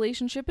that their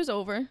relationship is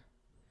over.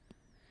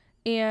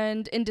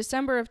 And in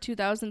December of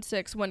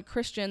 2006, when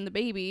Christian, the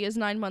baby, is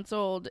 9 months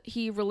old,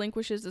 he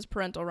relinquishes his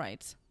parental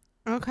rights.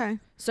 Okay.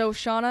 So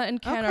Shawna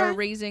and Ken are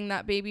raising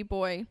that baby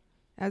boy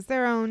as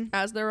their own.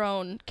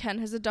 Ken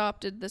has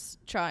adopted this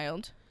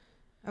child.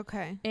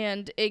 Okay.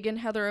 And Ig and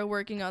Heather are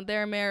working on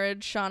their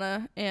marriage.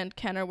 Shawna and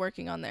Ken are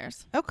working on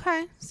theirs.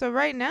 Okay. So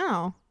right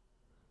now,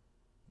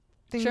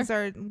 things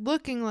are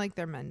looking like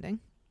they're mending.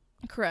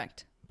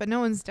 Correct. But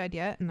no one's dead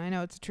yet. And I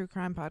know it's a true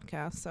crime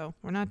podcast, so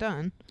we're not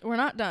done.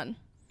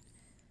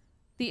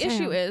 The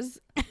issue is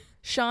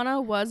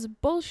Shawna was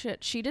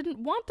bullshit. She didn't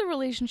want the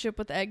relationship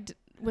with Ig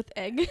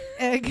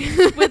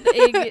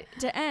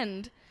to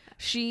end.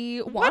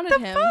 She wanted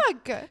him.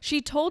 What the fuck?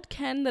 She told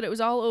Ken that it was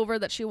all over,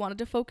 that she wanted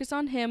to focus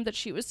on him, that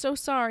she was so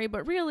sorry,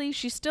 but really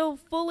she still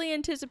fully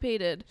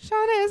anticipated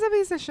Shawna is a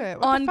piece of shit.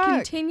 What the fuck?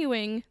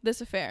 Continuing this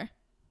affair.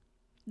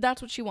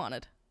 That's what she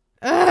wanted.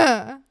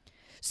 Ugh.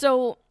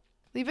 So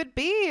leave it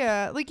be.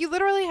 Like, you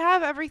literally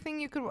have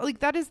everything you could. Like,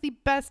 that is the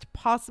best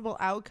possible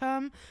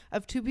outcome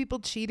of two people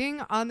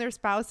cheating on their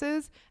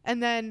spouses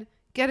and then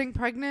getting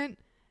pregnant.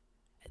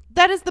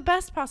 That is the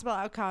best possible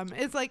outcome.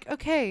 It's like,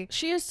 okay.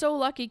 She is so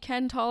lucky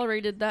Ken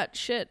tolerated that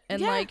shit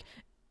and like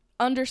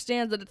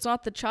understands that it's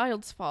not the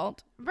child's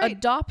fault. Right.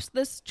 Adopts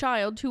this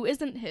child who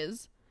isn't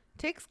his.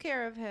 Takes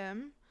care of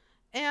him.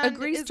 And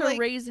agrees to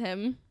raise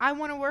him. I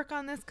want to work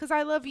on this because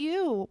I love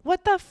you.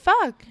 What the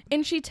fuck?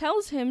 And she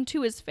tells him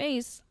to his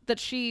face that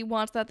she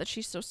wants that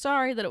she's so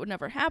sorry, that it would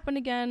never happen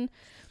again.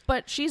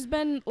 But she's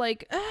been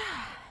like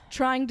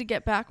trying to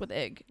get back with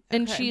Ig.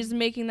 And she's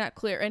making that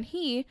clear. And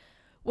he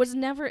was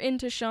never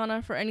into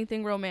Shawna for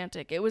anything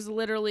romantic. It was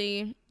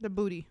literally the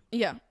booty.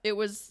 Yeah, it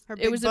was. Her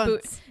big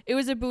bunts. It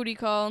was a booty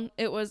call.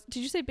 It was.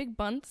 Did you say big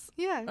bunts?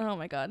 Yeah. Oh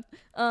my god.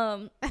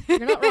 You're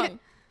not wrong.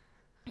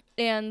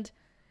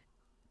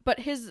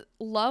 But his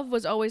love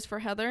was always for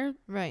Heather.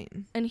 Right.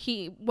 And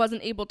he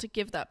wasn't able to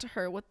give that to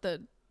her with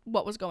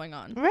what was going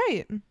on.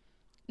 Right.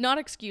 Not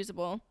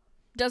excusable.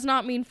 Does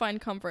not mean find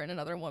comfort in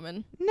another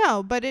woman.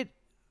 No, but it,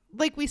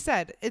 like we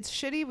said, it's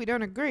shitty. We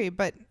don't agree.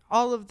 But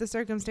all of the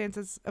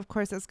circumstances, of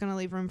course, it's going to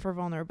leave room for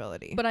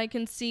vulnerability. But I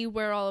can see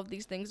where all of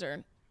these things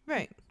are.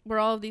 Right. Where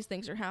all of these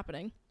things are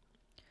happening.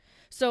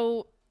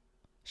 So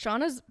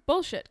Shawna's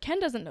bullshit. Ken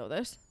doesn't know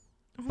this.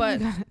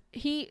 But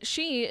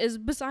she is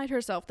beside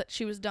herself that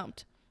she was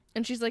dumped.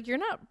 And she's like, you're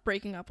not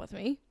breaking up with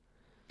me.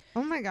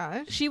 Oh my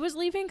gosh. She was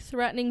leaving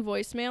threatening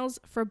voicemails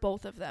for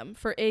both of them,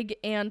 for Ig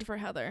and for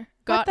Heather.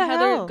 Got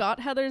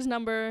Heather's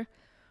number,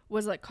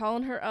 was like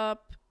calling her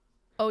up.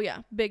 Oh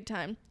yeah, big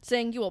time.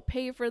 Saying, you will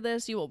pay for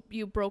this,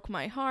 you broke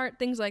my heart,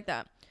 things like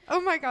that.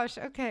 Oh my gosh.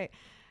 Okay.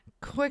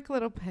 Quick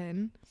little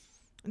pin.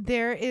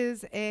 There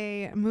is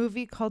a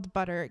movie called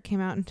Butter. It came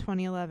out in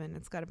 2011.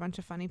 It's got a bunch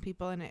of funny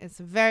people in it. It's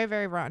very,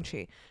 very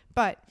raunchy.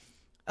 But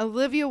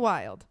Olivia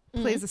Wilde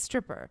plays a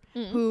stripper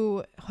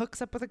who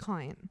hooks up with a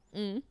client,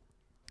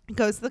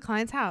 goes to the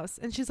client's house,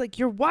 and she's like,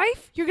 your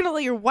wife? You're going to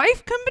let your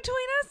wife come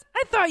between us?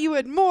 I thought you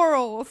had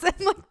morals.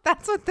 And like,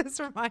 that's what this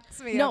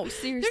reminds me of. No,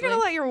 seriously. You're going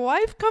to let your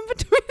wife come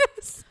between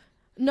us?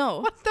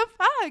 No. What the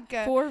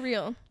fuck? For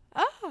real.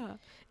 Ah.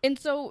 And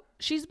so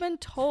she's been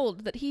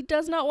told that he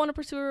does not want to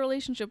pursue a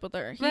relationship with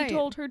her. He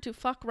told her to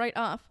fuck right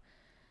off.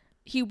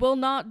 he will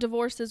not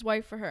divorce his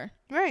wife for her.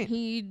 Right.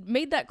 He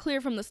made that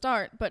clear from the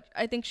start, but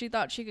I think she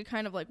thought she could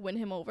kind of like win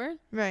him over.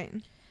 Right.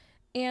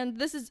 And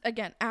this is,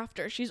 again,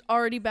 after she's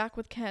already back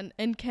with Ken,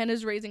 and Ken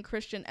is raising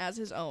Christian as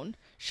his own.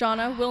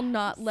 Shawna will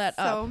not let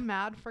up. So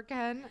mad for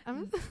Ken.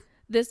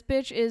 This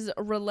bitch is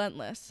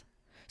relentless.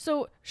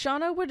 So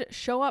Shawna would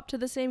show up to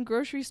the same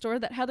grocery store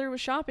that Heather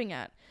was shopping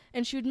at,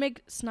 and she would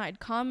make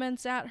snide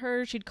comments at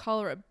her. She'd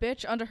call her a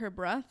bitch under her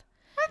breath.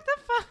 What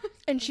the fuck?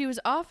 And she was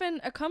often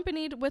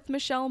accompanied with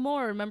Michelle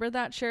Moore. Remember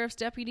that sheriff's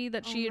deputy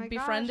that she had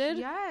befriended?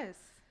 Yes.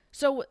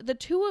 So the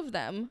two of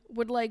them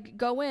would like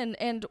go in,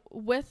 and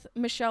with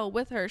Michelle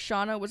with her,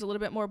 Shawna was a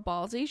little bit more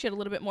ballsy. She had a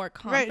little bit more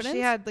confidence. Right.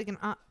 She had like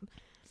not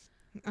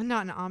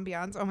an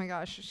ambiance. Oh my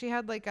gosh. She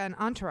had like an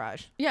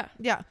entourage. Yeah.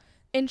 Yeah.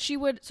 And she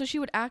would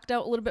act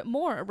out a little bit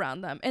more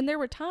around them. And there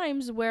were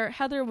times where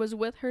Heather was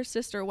with her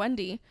sister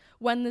Wendy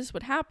when this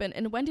would happen,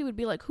 and Wendy would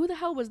be like, "Who the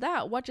hell was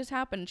that? What just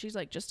happened?" And she's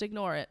like, "Just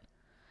ignore it."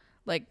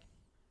 Like,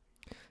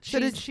 so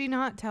did she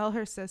not tell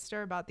her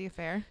sister about the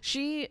affair?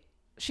 She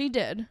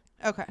did.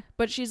 Okay.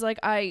 But she's like,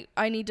 I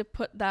need to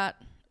put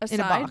that aside in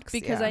a box,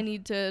 because I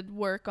need to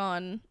work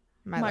on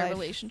my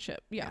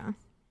relationship. Yeah.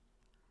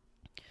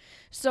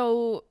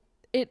 So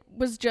it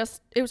was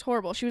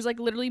horrible. She was like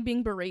literally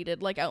being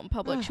berated, like out in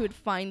public. Ugh. She would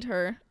find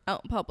her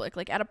out in public,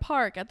 like at a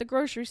park, at the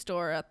grocery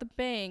store, at the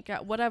bank,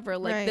 at whatever.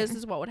 Like, this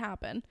is what would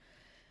happen.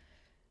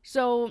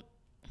 So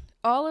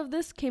all of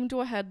this came to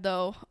a head,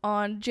 though,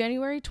 on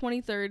January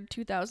 23rd,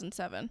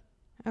 2007.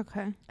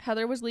 Okay.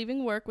 Heather was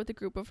leaving work with a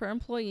group of her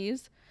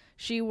employees.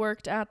 She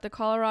worked at the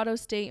Colorado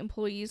State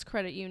Employees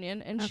Credit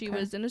Union, and she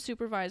was in a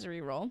supervisory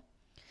role.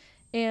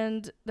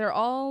 And they're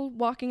all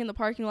walking in the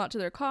parking lot to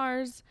their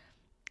cars,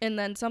 and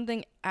then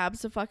something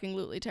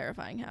abso-fucking-lutely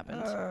terrifying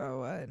happens. Oh,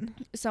 what?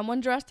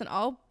 Someone dressed in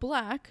all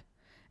black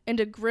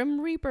and a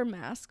Grim Reaper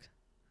mask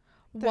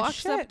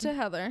walks up to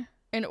Heather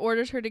and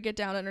orders her to get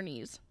down on her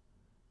knees.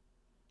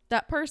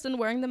 That person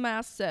wearing the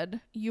mask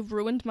said, "You've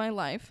ruined my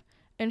life,"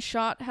 and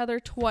shot Heather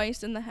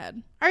twice in the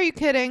head. Are you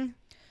kidding?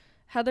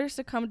 Heather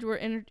succumbed to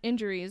her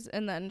injuries,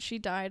 and then she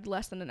died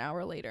less than an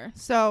hour later.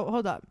 So,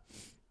 hold up.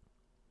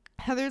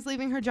 Heather's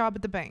leaving her job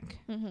at the bank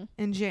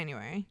in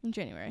January.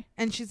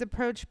 And she's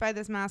approached by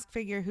this masked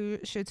figure who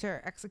shoots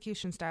her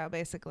execution style,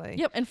 basically.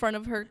 Yep, in front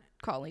of her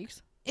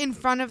colleagues. In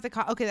front of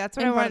the okay, that's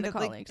what I wanted to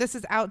like. This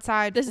is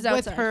outside.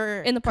 With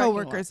her in the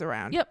coworkers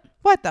around. Yep.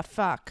 What the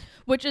fuck?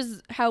 Which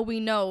is how we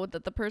know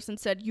that the person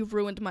said, "You've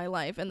ruined my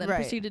life," and then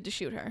proceeded to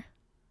shoot her.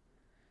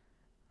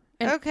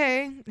 And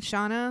okay,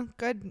 Shawna,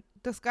 good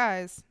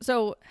disguise.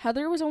 So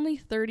Heather was only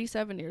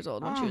 37 years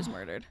old when she was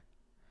murdered,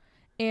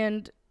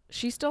 and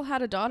she still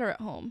had a daughter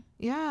at home.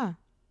 Yeah.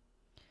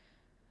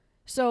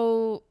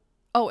 So,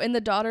 and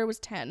the daughter was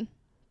 10.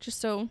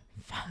 Just so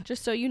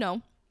you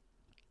know.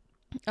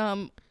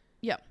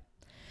 Yeah.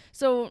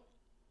 So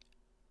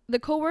the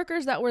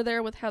coworkers that were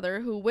there with Heather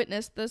who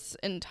witnessed this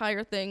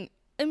entire thing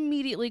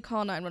immediately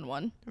call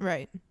 911.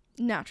 Right.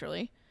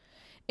 Naturally.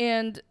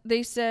 And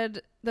they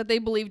said that they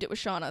believed it was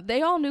Shawna.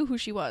 They all knew who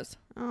she was.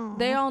 Oh.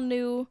 They all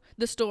knew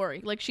the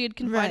story. Like, she had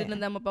confided in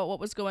them about what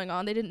was going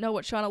on. They didn't know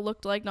what Shawna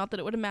looked like. Not that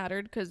it would have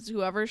mattered, because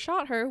whoever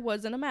shot her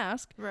was in a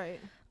mask. Right.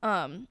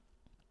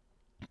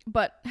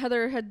 But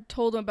Heather had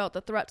told them about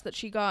the threats that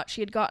she got.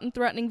 She had gotten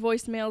threatening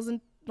voicemails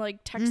and like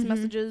text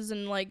messages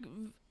and like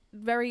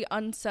very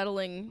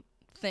unsettling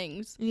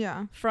things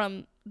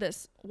from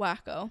this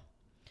wacko.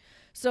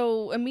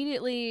 So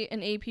immediately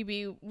an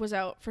APB was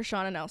out for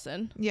Shawna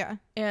Nelson. Yeah.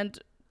 And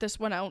this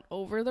went out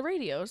over the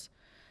radios.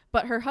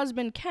 But her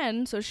husband,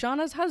 Ken, so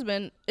Shawna's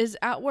husband, is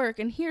at work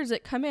and hears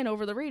it come in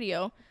over the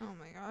radio. Oh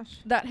my gosh.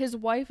 That his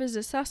wife is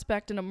a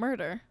suspect in a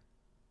murder.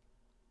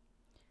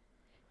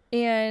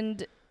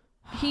 And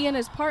he and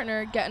his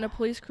partner get in a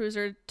police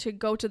cruiser to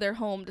go to their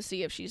home to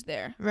see if she's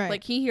there. Right.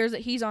 Like, he hears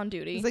that he's on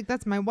duty. He's like,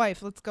 "That's my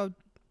wife. Let's go."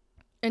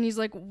 And he's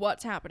like,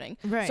 "What's happening?"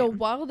 Right. So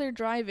while they're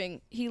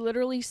driving, he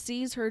literally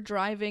sees her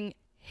driving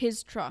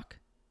his truck.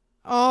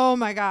 Oh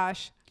my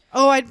gosh.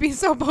 Oh, I'd be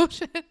so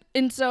bullshit.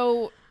 And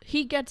so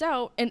he gets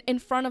out and in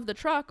front of the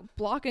truck,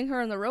 blocking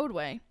her in the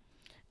roadway.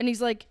 And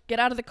he's like, "Get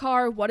out of the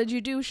car. What did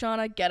you do,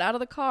 Shawna? Get out of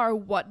the car.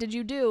 What did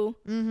you do?"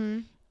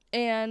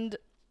 And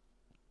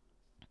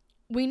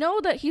we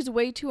know that he's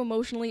way too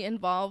emotionally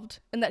involved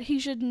and that he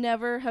should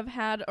never have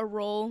had a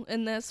role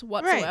in this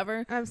whatsoever.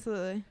 Right.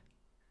 Absolutely.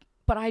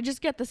 But I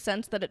just get the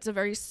sense that it's a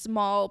very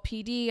small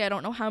PD. I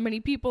don't know how many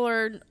people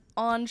are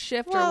on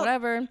shift or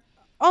whatever.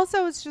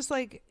 Also, it's just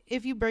like,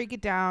 if you break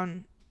it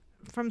down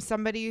from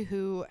somebody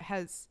who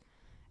has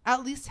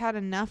at least had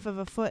enough of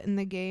a foot in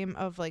the game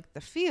of like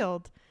the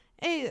field,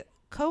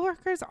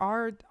 coworkers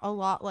are a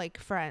lot like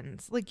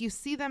friends. Like, you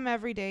see them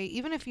every day,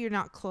 even if you're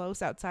not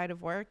close outside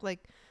of work.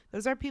 Like,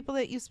 those are people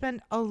that you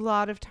spend a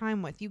lot of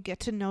time with. You get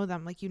to know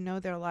them, like, you know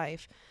their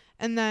life.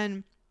 And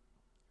then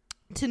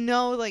to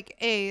know, like,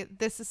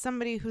 this is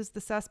somebody who's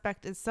the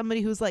suspect, is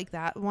somebody who's like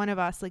that. One of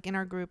us, like, in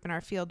our group, in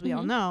our field, we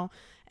all know.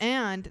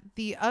 And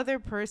the other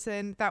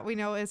person that we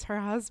know is her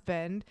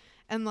husband.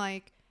 And,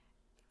 like,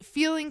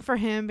 feeling for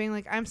him, being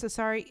like, I'm so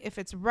sorry if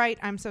it's right,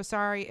 I'm so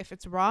sorry if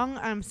it's wrong,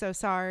 I'm so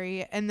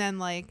sorry. And then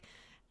like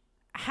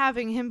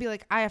having him be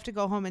like, I have to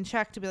go home and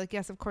check, to be like,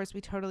 yes, of course,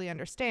 we totally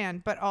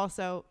understand. But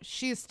also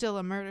she's still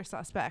a murder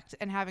suspect,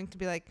 and having to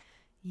be like,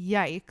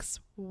 yikes,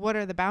 what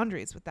are the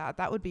boundaries with that?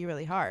 That would be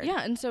really hard.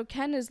 Yeah. And so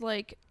Ken is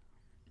like,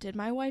 did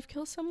my wife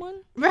kill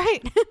someone?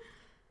 Right.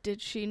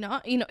 Did she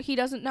not? You know, he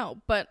doesn't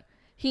know, but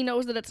he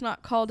knows that it's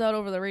not called out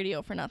over the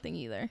radio for nothing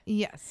either.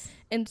 Yes.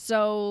 And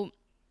so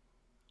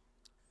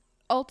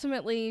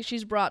ultimately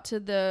she's brought to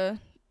the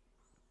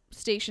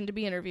station to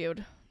be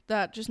interviewed.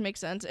 That just makes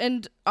sense.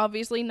 And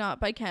obviously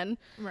not by Ken.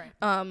 Right.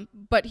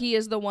 But he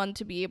is the one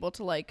to be able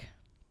to like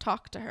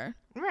talk to her.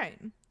 Right.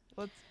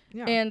 Well,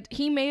 yeah. And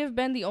he may have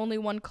been the only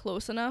one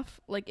close enough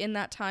like in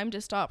that time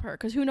to stop her,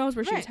 because who knows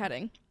where she was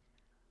heading.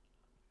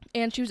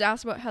 And she was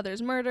asked about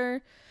Heather's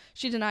murder.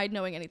 She denied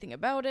knowing anything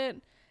about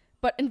it.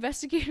 But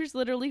investigators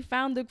literally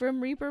found the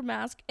Grim Reaper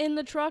mask in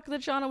the truck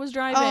that Shawna was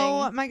driving.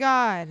 Oh my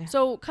God.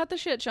 So cut the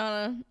shit,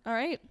 Shawna. All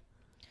right.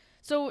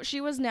 So she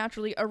was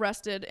naturally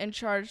arrested and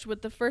charged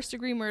with the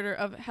first-degree murder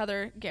of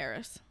Heather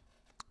Garraus.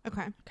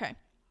 Okay. Okay.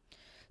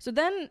 So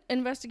then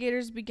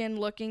investigators begin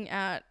looking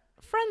at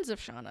friends of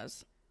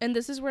Shawna's. And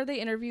this is where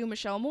they interview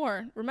Michelle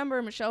Moore. Remember,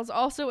 Michelle's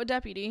also a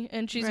deputy,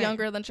 and she's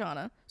younger than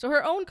Shawna. So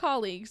her own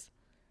colleagues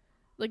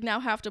like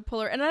now have to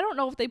pull her. And I don't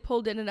know if they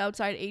pulled in an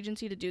outside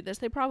agency to do this.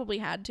 They probably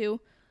had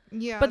to.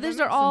 Yeah. But these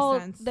are all,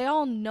 they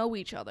all know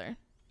each other.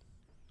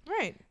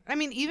 Right. I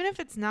mean, even if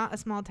it's not a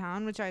small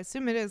town, which I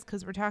assume it is,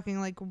 because we're talking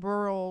like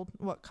rural,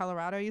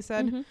 Colorado, you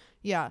said? Mm-hmm.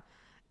 Yeah.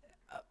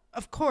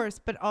 Of course,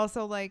 but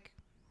also like,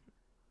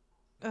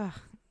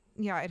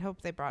 yeah, I'd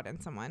hope they brought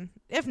in someone.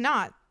 If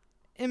not,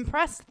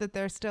 impressed that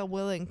they're still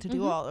willing to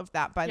do all of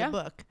that by the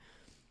book.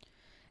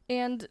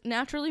 And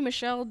naturally,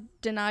 Michelle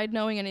denied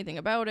knowing anything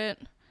about it.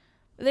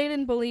 They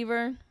didn't believe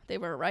her. They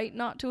were right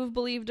not to have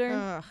believed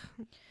her.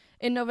 Ugh.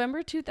 In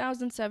November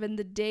 2007,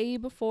 the day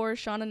before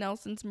Shawna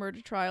Nelson's murder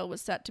trial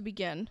was set to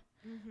begin,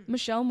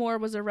 Michelle Moore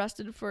was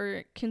arrested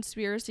for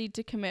conspiracy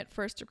to commit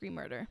first-degree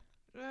murder.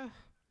 Ugh.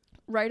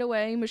 Right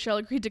away, Michelle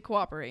agreed to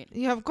cooperate.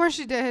 Yeah, of course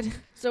she did.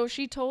 So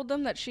she told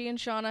them that she and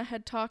Shawna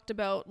had talked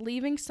about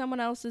leaving someone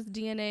else's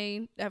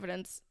DNA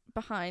evidence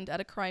behind at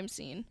a crime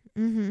scene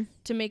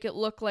to make it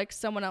look like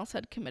someone else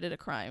had committed a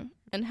crime,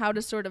 and how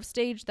to sort of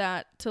stage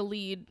that to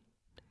lead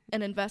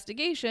an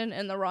investigation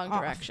in the wrong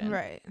direction.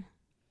 Right.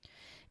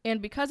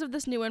 And because of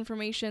this new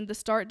information, the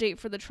start date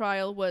for the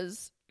trial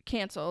was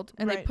canceled,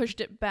 and they pushed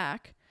it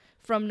back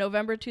from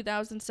November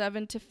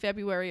 2007 to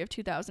February of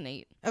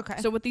 2008.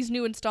 Okay. So with these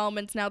new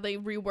installments, now they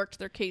reworked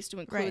their case to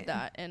include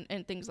that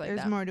and things like that.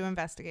 There's more to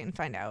investigate and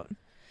find out.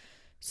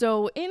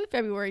 So in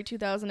February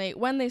 2008,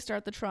 when they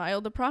start the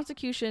trial, the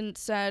prosecution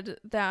said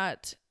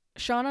that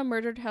Shawna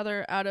murdered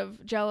Heather out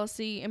of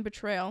jealousy and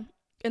betrayal,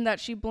 and that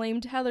she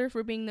blamed Heather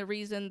for being the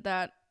reason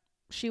that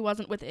she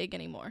wasn't with Ig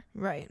anymore.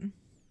 Right.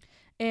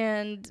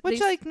 And which,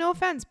 like, no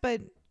offense,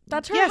 but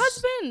that's her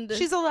husband.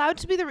 She's allowed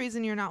to be the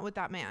reason you're not with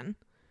that man.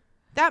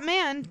 That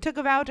man took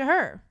a vow to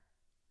her.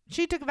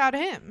 She took a vow to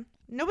him.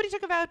 Nobody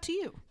took a vow to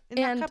you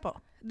in that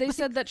couple. They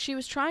said that she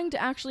was trying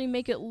to actually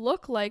make it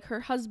look like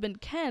her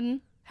husband,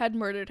 Ken, had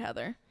murdered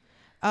Heather.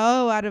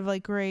 Oh, out of,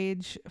 like,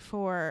 rage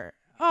for...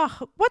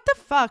 Oh, what the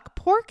fuck?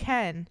 Poor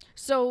Ken.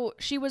 So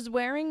she was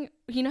wearing...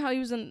 You know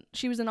how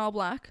she was in all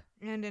black?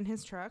 And in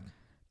his truck?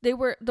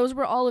 Those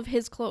were all of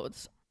his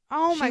clothes.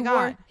 Oh my God. She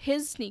wore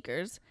his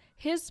sneakers,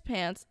 his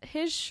pants,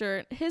 his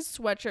shirt, his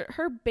sweatshirt,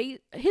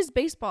 his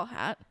baseball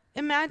hat.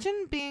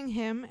 Imagine being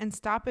him and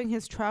stopping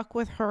his truck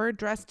with her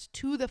dressed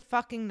to the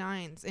fucking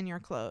nines in your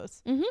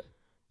clothes. Mm-hmm.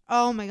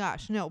 Oh my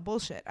gosh. No,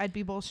 bullshit. I'd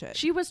be bullshit.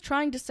 She was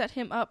trying to set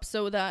him up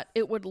so that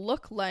it would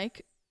look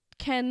like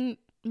Ken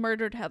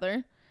murdered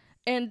Heather.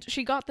 And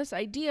she got this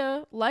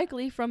idea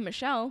likely from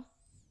Michelle,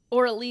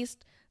 or at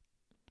least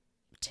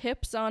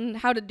tips on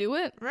how to do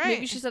it. Right.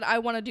 Maybe she said, I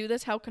want to do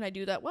this. How can I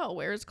do that? Well,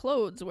 wear his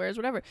clothes, wear his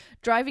whatever.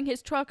 Driving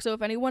his truck, so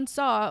if anyone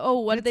saw, oh,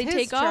 what did they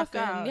take off?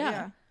 And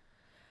yeah.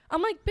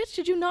 I'm like, bitch,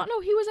 did you not know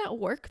he was at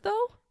work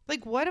though?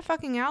 Like, what a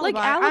fucking alibi.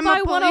 Like, alibi I'm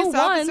a police 101.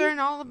 officer and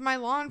all of my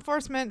law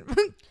enforcement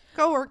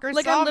coworkers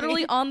like, saw I'm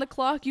literally me. on the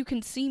clock. You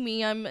can see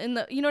me. I'm in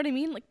the, you know what I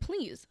mean? Like,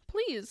 please.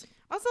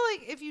 Also,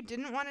 like, if you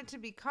didn't want it to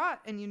be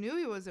caught and you knew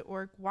he was at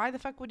work, why the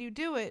fuck would you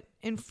do it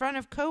in front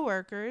of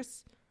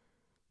coworkers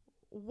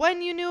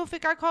when you knew if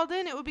it got called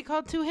in, it would be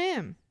called to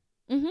him?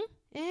 Mm-hmm.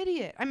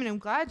 Idiot. I mean, I'm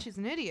glad she's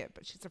an idiot,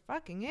 but she's a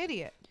fucking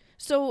idiot.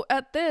 So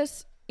at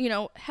this, you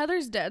know,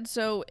 Heather's dead,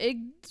 so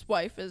Ig's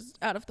wife is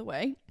out of the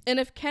way. And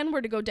if Ken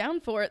were to go down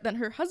for it, then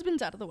her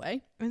husband's out of the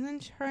way. And then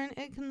her and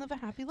Ig can live a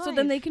happy life. So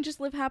then they can just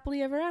live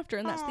happily ever after,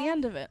 and that's the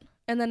end of it.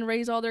 And then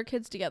raise all their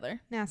kids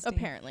together. Nasty.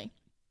 Apparently.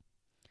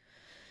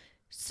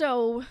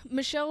 So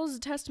Michelle's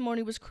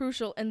testimony was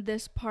crucial in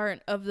this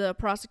part of the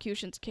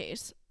prosecution's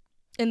case,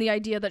 in the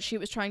idea that she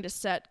was trying to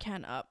set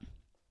Ken up.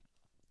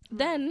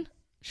 Then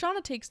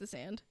Shawna takes the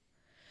stand,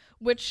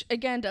 which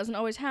again doesn't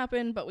always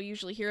happen, but we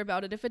usually hear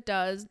about it if it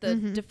does. The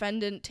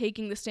defendant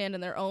taking the stand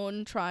in their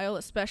own trial,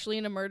 especially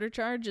in a murder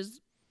charge, is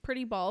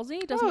pretty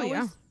ballsy. Doesn't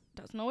always.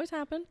 Doesn't always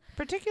happen.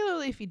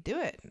 Particularly if you do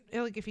it.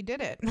 Like, if you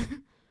did it.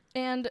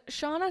 And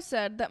Shawna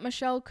said that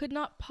Michelle could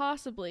not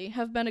possibly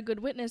have been a good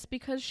witness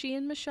because she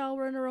and Michelle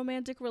were in a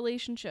romantic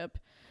relationship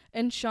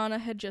and Shawna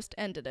had just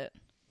ended it.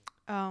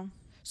 Oh.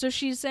 So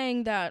she's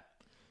saying that...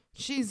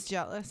 She's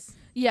jealous.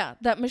 Yeah,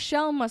 that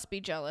Michelle must be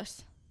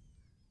jealous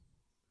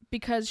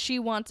because she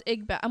wants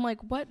Ig back. I'm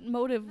like, what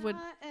motive would...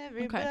 Not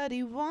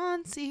everybody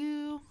wants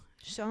you,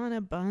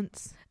 Shawna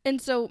Bunce. And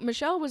so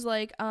Michelle was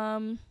like,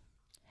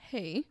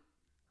 hey,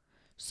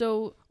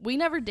 so we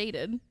never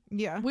dated.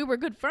 Yeah. We were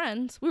good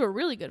friends. We were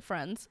really good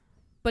friends,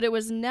 but it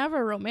was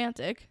never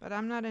romantic. But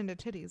I'm not into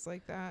titties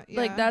like that.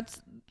 Yeah. Like,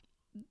 that's...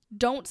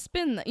 Don't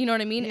spin that. You know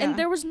what I mean? Yeah. And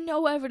there was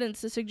no evidence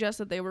to suggest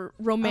that they were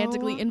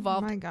romantically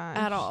involved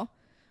at all.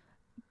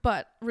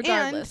 But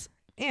regardless.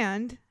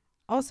 And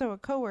also a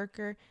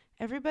coworker,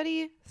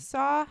 everybody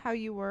saw how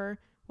you were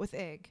with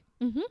Ig.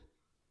 Mm-hmm.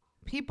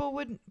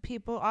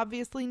 People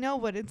obviously know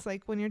what it's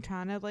like when you're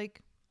trying to,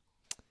 like,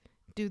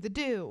 do the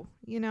do,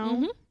 you know?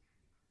 Mm-hmm.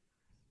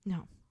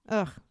 No.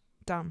 Ugh.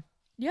 Dumb.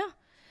 Yeah.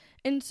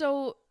 And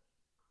so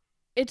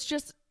it's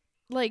just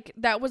like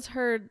that was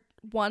her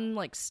one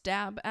like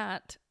stab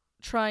at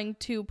trying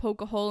to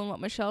poke a hole in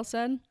what Michelle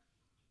said,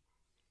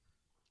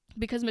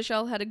 because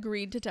Michelle had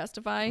agreed to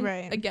testify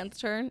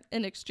against her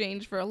in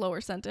exchange for a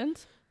lower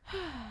sentence.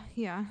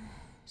 Yeah.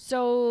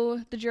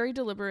 So the jury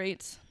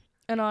deliberates,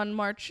 and on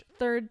March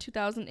 3rd,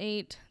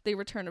 2008, they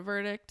return a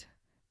verdict.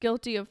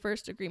 Guilty of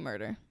first-degree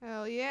murder.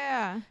 Hell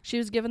yeah. She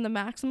was given the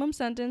maximum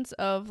sentence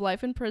of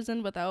life in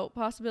prison without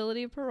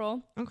possibility of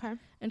parole. Okay.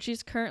 And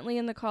she's currently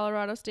in the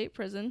Colorado State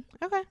Prison.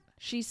 Okay.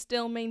 She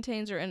still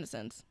maintains her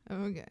innocence.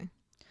 Okay.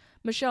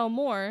 Michelle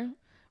Moore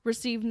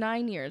received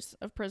 9 years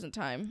of prison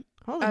time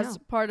as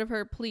part of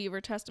her plea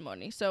or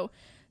testimony. So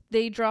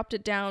they dropped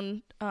it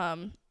down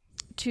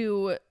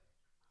to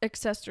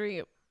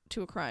accessory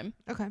to a crime.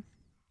 Okay.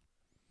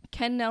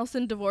 Ken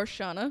Nelson divorced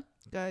Shawna.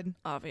 Good.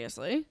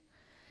 Obviously.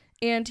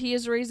 And he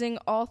is raising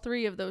all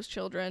 3 of those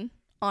children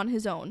on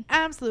his own.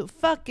 Absolute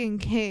fucking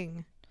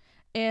king.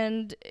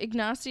 And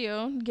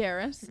Ignacio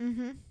Garraus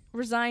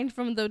resigned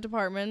from the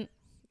department.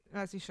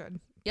 As he should.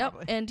 Yep.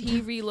 Probably. And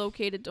he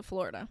relocated to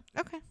Florida.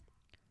 Okay.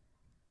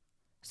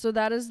 So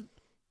that is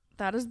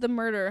the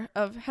murder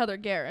of Heather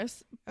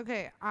Garraus.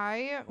 Okay.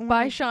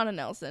 By Shawna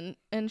Nelson.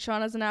 And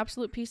Shawna's an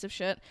absolute piece of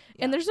shit.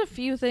 Yeah. And there's a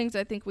few things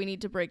I think we need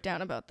to break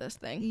down about this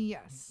thing.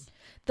 Yes.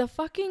 The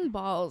fucking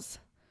balls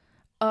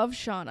of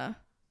Shawna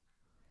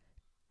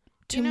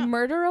to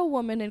murder a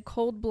woman in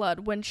cold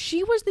blood when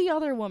she was the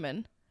other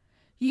woman.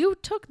 You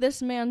took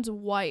this man's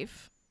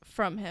wife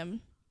from him.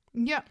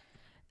 Yeah.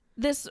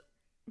 This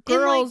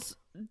girl's...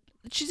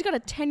 she's got a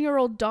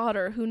 10-year-old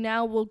daughter who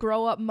now will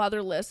grow up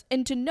motherless.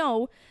 And to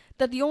know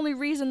that the only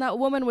reason that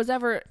woman was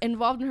ever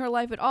involved in her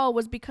life at all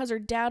was because her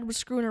dad was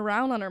screwing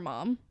around on her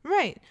mom.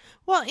 Right.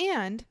 Well,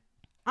 and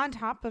on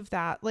top of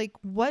that, like,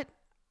 what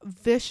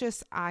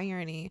vicious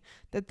irony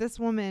that this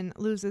woman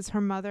loses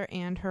her mother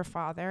and her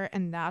father,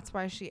 and that's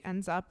why she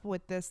ends up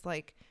with this,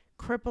 like,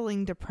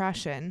 crippling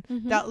depression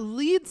that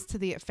leads to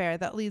the affair,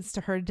 that leads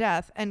to her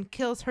death, and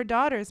kills her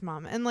daughter's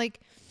mom. And, like,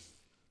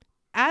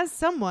 as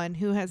someone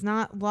who has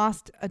not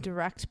lost a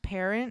direct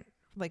parent,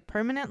 like,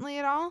 permanently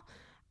at all,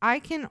 I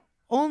can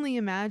only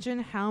imagine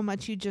how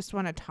much you just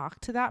want to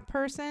talk to that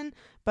person,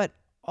 but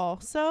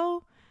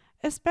also,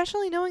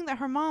 especially knowing that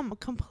her mom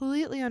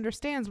completely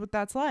understands what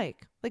that's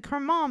like. Like, her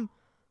mom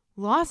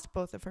lost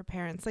both of her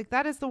parents. Like,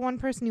 that is the one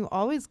person you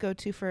always go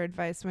to for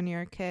advice when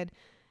you're a kid.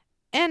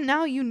 And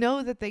now you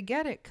know that they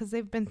get it because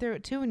they've been through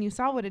it too, and you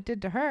saw what it did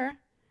to her.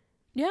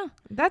 Yeah.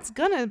 That's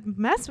gonna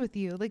mess with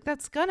you. Like,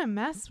 that's gonna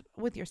mess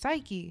with your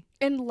psyche.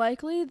 And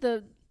likely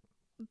the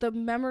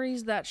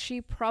memories that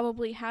she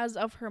probably has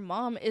of her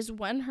mom is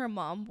when her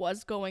mom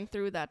was going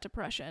through that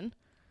depression.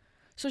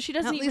 So she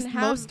doesn't even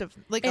have most of,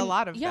 like, a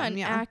lot of them. Yeah, an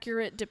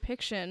accurate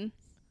depiction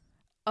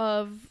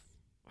of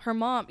her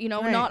mom, you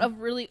know, not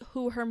of really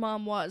who her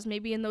mom was.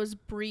 Maybe in those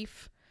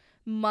brief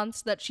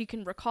months that she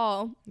can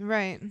recall.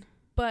 Right.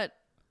 But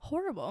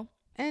horrible.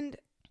 And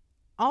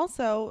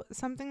also,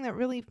 something that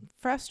really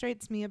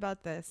frustrates me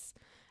about this,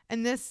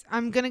 and this,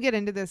 I'm going to get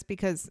into this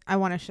because I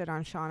want to shit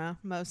on Shawna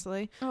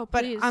mostly. Oh,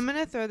 but please. I'm going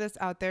to throw this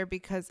out there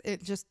because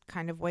it just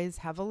kind of weighs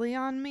heavily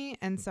on me.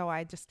 And so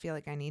I just feel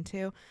like I need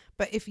to.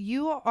 But if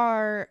you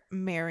are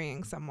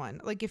marrying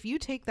someone, like, if you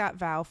take that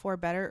vow for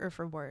better or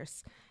for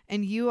worse,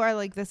 and you are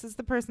like, this is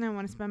the person I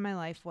want to spend my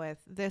life with,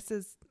 this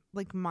is,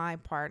 like, my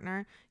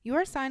partner, you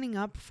are signing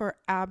up for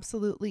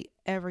absolutely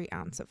every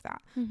ounce of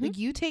that. Like,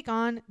 you take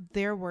on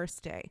their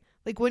worst day.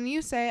 Like, when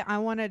you say, I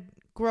want to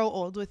grow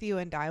old with you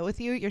and die with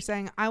you, you're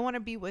saying, I want to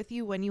be with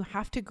you when you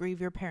have to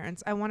grieve your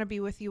parents. I want to be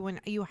with you when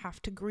you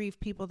have to grieve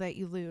people that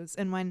you lose.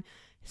 And when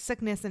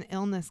sickness and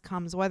illness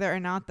comes, whether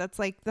or not that's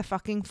like the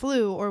fucking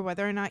flu, or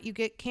whether or not you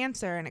get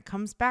cancer and it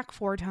comes back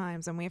 4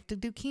 times and we have to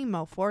do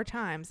chemo 4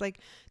 times. Like,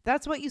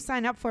 that's what you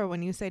sign up for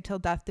when you say till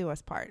death do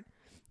us part.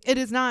 It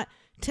is not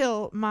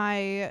till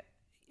my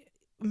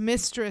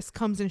mistress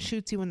comes and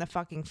shoots you in the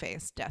fucking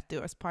face, death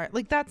do us part.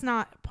 Like, that's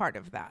not part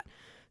of that.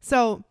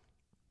 So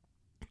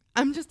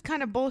I'm just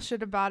kind of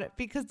bullshit about it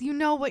because you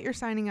know what you're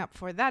signing up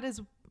for. That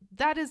is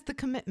the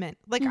commitment.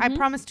 Like, I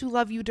promise to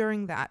love you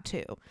during that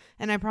too.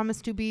 And I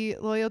promise to be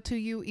loyal to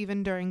you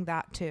even during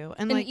that too.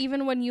 And like,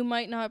 even when you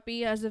might not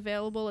be as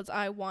available as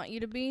I want you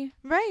to be.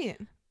 Right.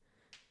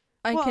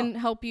 I can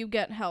help you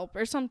get help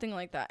or something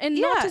like that. And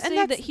not to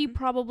say that he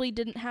probably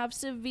didn't have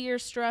severe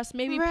stress,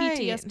 maybe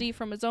PTSD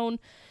from his own.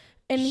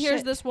 And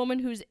here's this woman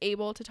who's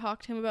able to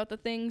talk to him about the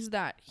things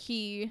that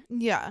he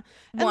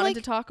wanted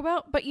to talk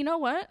about. But you know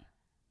what?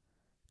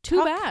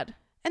 Too bad.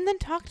 And then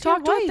talk to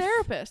a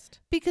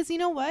therapist. Because you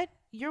know what?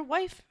 Your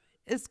wife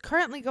is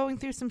currently going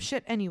through some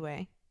shit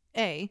anyway.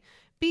 A.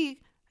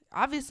 B.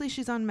 Obviously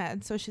she's on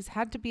meds, so she's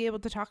had to be able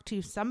to talk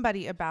to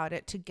somebody about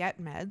it to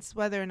get meds,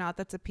 whether or not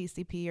that's a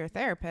PCP or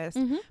therapist.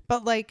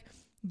 But like,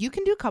 you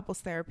can do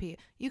couples therapy.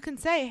 You can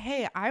say,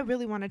 hey, I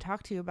really want to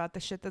talk to you about the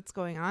shit that's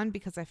going on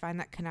because I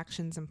find that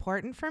connection's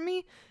important for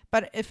me.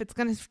 But if it's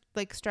going to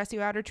like stress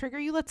you out or trigger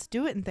you, let's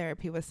do it in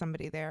therapy with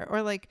somebody there.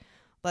 Or like,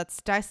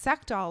 let's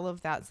dissect all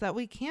of that so that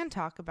we can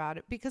talk about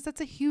it because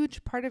it's a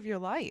huge part of your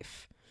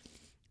life.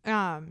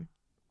 And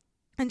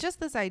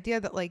just this idea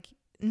that like,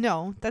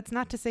 no, that's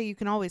not to say you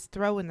can always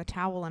throw in the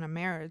towel in a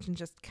marriage and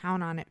just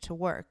count on it to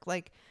work.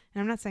 Like,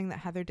 and I'm not saying that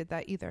Heather did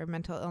that either.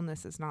 Mental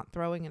illness is not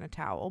throwing in a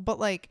towel, but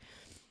like,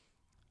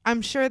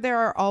 I'm sure there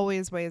are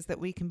always ways that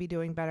we can be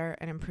doing better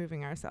and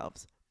improving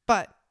ourselves.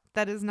 But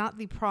that is not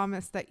the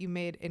promise that you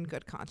made in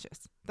good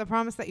conscience. The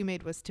promise that you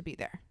made was to be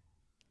there.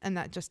 And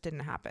that just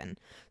didn't happen.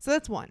 So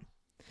that's one.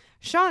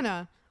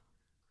 Shawna,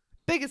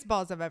 biggest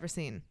balls I've ever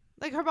seen.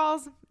 Like, her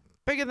balls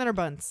bigger than her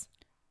buns.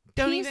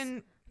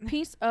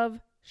 Piece of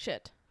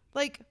shit.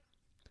 Like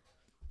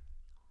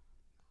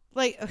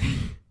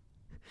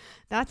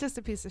not just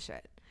a piece of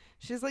shit.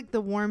 She's like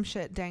the warm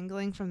shit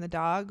dangling from the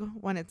dog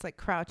when it's like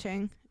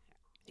crouching,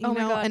 you know,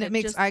 God, and it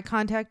makes eye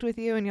contact with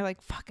you and you're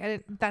like, fuck,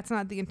 that's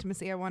not the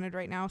intimacy I wanted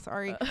right now.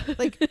 Sorry.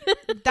 Like,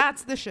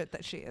 that's the shit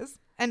that she is.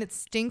 And it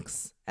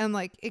stinks and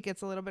like it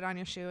gets a little bit on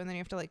your shoe and then you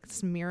have to like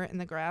smear it in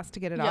the grass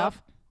to get it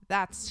off.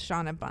 That's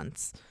Shawna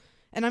Bunce.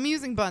 And I'm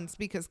using Bunce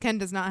because Ken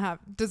does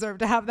not deserve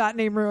to have that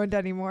name ruined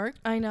anymore.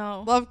 I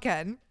know. Love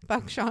Ken.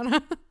 Fuck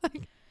Shawna.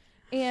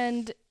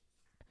 And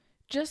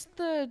just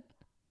the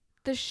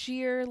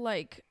sheer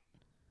like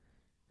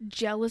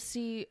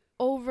jealousy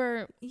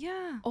over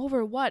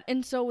what?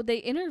 And so they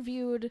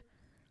interviewed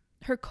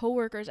her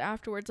coworkers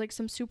afterwards, like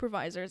some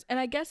supervisors, and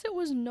I guess it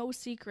was no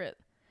secret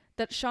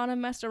that Shawna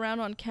messed around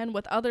on Ken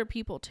with other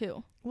people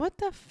too. What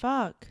the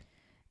fuck?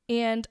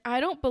 And I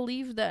don't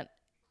believe that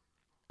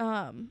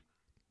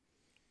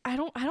I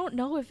don't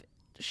know if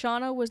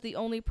Shawna was the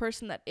only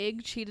person that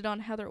Ig cheated on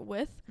Heather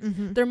with.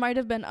 There might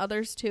have been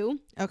others too.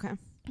 Okay.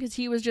 Because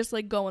he was just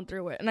like going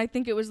through it. And I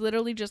think it was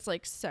literally just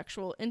like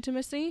sexual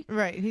intimacy.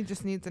 Right. He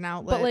just needs an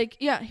outlet. But like,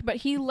 yeah, but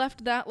he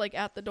left that like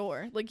at the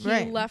door. Like he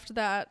left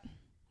that.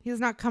 He's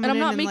not coming in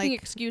and I'm not and making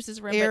like excuses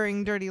for him.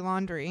 Airing dirty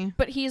laundry.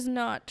 But he's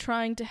not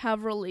trying to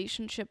have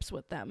relationships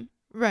with them.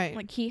 Right.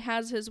 Like he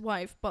has his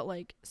wife, but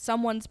like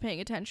someone's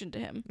paying attention to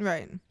him.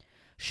 Right.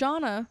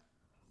 Shawna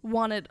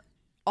wanted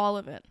all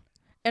of it.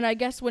 And I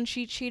guess when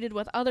she cheated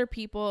with other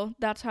people,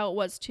 that's how it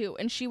was too.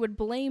 And she would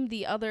blame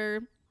the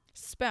other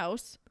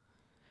spouse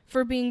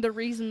for being the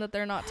reason that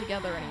they're not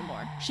together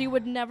anymore. She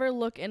would never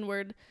look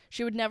inward.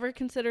 She would never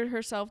consider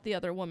herself the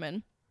other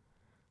woman.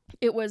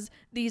 It was,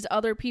 these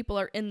other people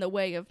are in the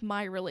way of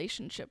my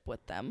relationship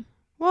with them.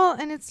 Well,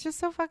 and it's just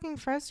so fucking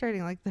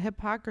frustrating, like the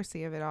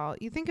hypocrisy of it all.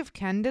 You think if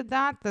Ken did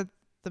that, the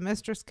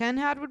mistress Ken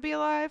had would be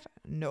alive?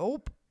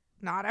 Nope.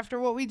 Not after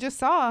what we just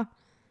saw.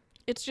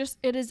 It's just,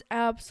 it is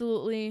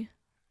absolutely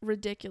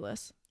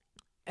ridiculous.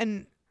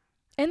 And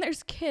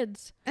there's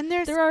kids. And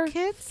there are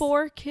kids?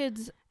 4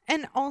 kids.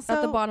 And also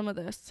at the bottom of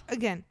this.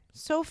 Again,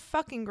 so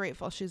fucking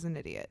grateful she's an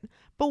idiot.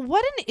 But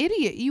what an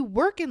idiot. You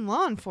work in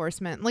law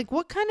enforcement. Like,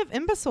 what kind of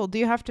imbecile do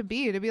you have to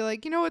be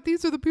like, you know what,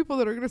 these are the people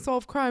that are going to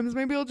solve crimes.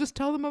 Maybe I'll just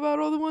tell them about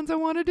all the ones I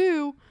want to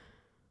do.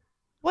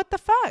 What the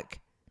fuck?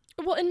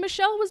 Well, and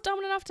Michelle was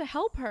dumb enough to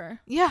help her.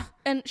 Yeah.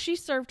 And she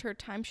served her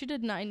time. She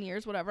did 9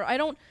 years, whatever. I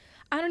don't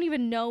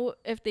even know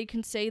if they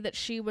can say that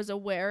she was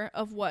aware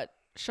of what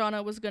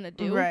Shawna was going to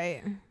do.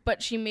 Right.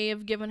 But she may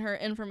have given her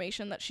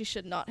information that she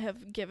should not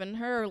have given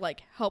her or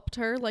like helped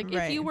her. Like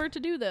if you were to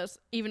do this,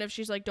 even if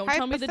she's like, don't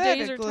tell me the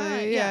days or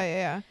time.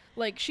 Yeah.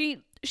 Like she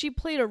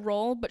played a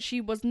role, but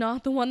she was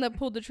not the one that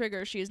pulled the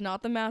trigger. She is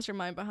not the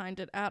mastermind behind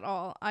it at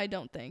all, I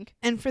don't think.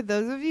 And for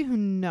those of you who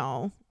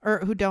know or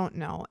who don't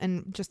know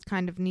and just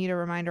kind of need a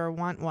reminder or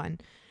want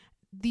one,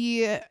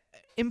 the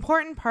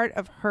important part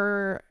of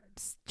her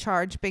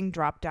charge being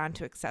dropped down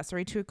to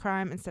accessory to a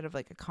crime instead of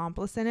like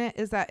accomplice in it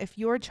is that if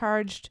you're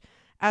charged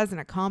as an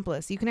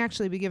accomplice, you can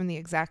actually be given the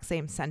exact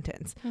same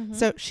sentence.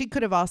 So she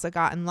could have also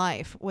gotten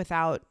life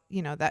without,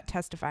 that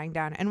testifying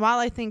down. And while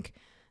I think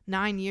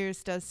 9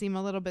 years does seem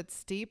a little bit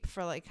steep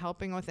for like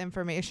helping with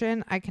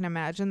information, I can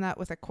imagine that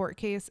with a court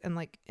case and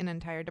like an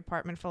entire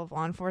department full of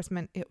law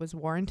enforcement, it was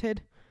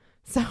warranted.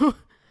 So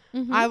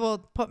I will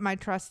put my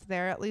trust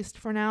there at least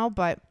for now,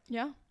 but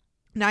yeah.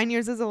 9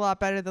 years is a lot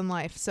better than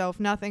life. So if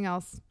nothing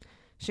else,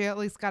 She at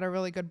least got a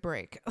really good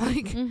break.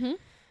 Like,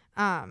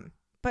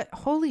 but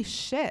holy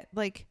shit.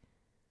 Like,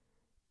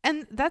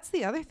 and that's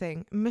the other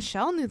thing.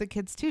 Michelle knew the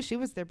kids too. She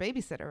was their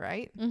babysitter,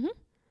 right?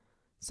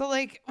 So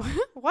like,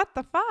 what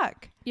the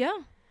fuck? Yeah.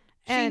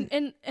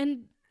 And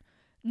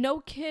no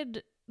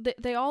kid,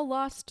 they all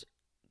lost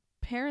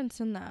parents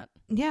in that.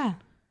 Yeah.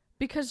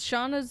 Because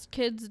Shawna's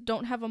kids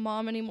don't have a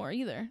mom anymore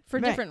either for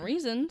different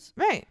reasons.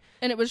 Right.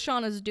 And it was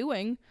Shawna's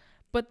doing,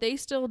 but they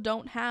still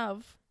don't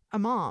have a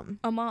mom.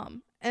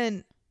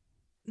 And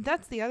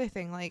that's the other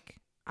thing. Like,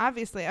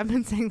 obviously, I've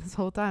been saying this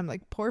whole time,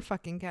 like, poor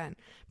fucking Ken.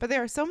 But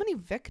there are so many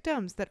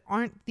victims that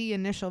aren't the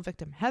initial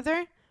victim.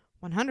 Heather,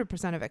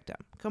 100% a victim.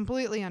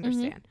 Completely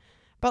understand.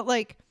 But,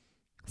 like,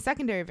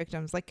 secondary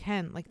victims, like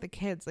Ken, like the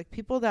kids, like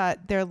people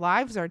that their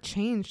lives are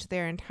changed.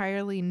 They're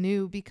entirely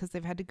new because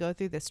they've had to go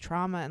through this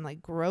trauma and,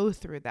 like, grow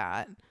through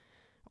that.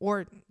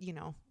 Or, you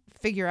know,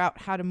 figure out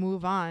how to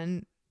move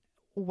on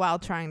while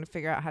trying to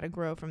figure out how to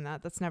grow from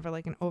that. That's never,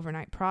 like, an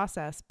overnight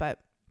process. But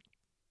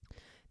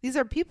these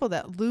are people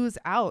that lose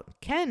out.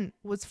 Ken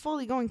was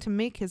fully going to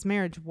make his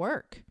marriage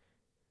work.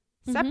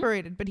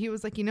 Separated, but he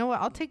was like, you know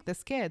what? I'll take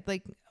this kid.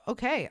 Like,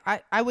 okay,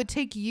 I would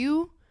take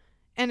you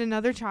and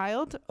another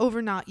child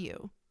over not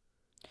you.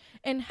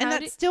 And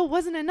that still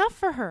wasn't enough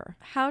for her.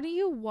 How do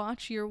you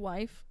watch your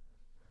wife,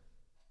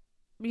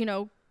 you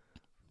know,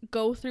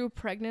 go through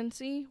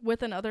pregnancy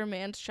with another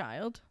man's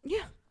child?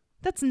 Yeah.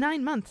 That's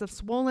 9 months of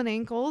swollen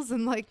ankles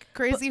and, like,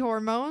 crazy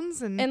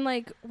hormones. And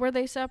like, were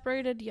they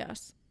separated?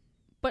 Yes.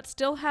 But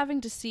still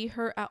having to see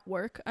her at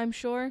work, I'm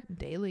sure.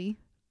 Daily.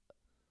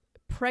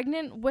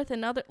 Pregnant with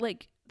another,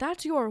 like,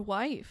 that's your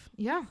wife.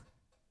 Yeah.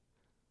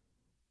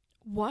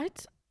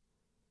 What?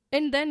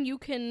 And then you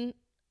can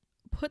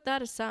put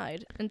that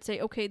aside and say,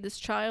 okay, this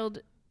child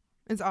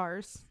is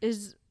ours.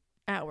 Is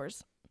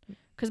ours.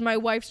 Because my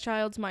wife's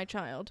child's my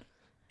child.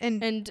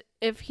 And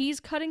if he's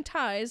cutting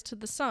ties to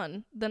the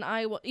son, then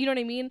I will, you know what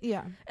I mean?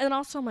 Yeah. And then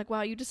also I'm like,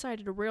 wow, you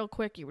decided real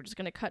quick you were just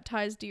going to cut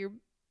ties to your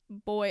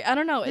boy. I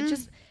don't know. It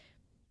just...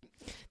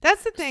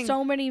 That's the thing.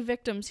 So many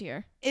victims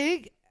here.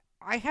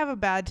 I have a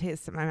bad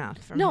taste in my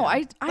mouth from him.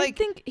 I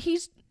think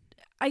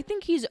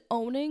he's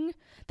owning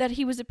that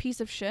he was a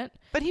piece of shit.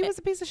 But he was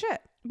a piece of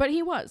shit. But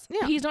he was.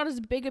 Yeah. He's not as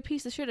big a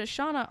piece of shit as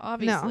Shawna,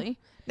 obviously.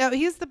 No,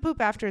 he's the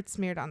poop after it's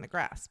smeared on the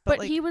grass. But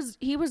like, he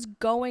was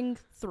going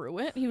through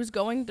it. He was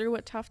going through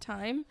a tough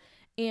time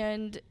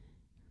and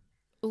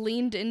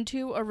leaned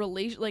into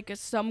a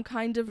some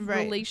kind of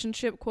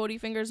relationship, quotey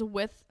fingers,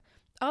 with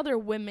other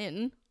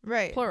women,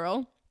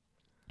 plural.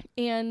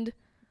 And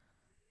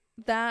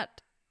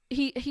that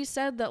he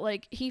said that,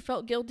 like, he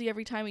felt guilty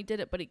every time he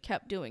did it, but he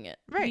kept doing it.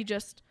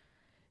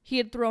 He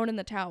had thrown in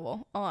the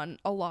towel on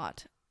a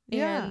lot.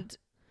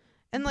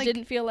 And like,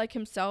 didn't feel like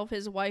himself.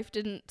 His wife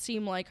didn't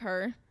seem like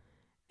her.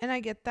 And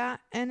I get that,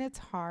 and it's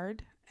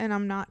hard, and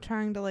I'm not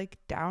trying to, like,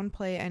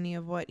 downplay any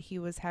of what he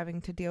was having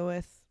to deal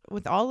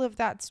with all of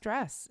that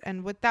stress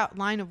and with that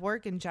line of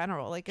work in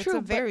general. Like, it's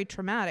very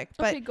traumatic.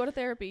 But okay, go to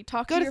therapy.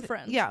 Talk to your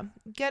friends. Yeah.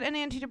 Get an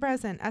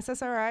antidepressant.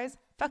 SSRIs,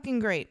 fucking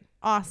great.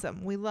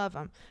 Awesome. We love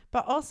them.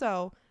 But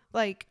also,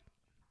 like,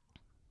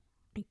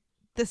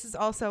 this is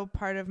also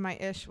part of my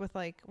ish with,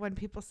 like, when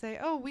people say,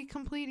 oh, we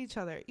complete each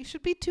other. You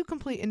should be two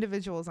complete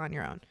individuals on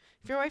your own.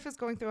 If your wife is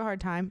going through a hard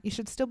time, you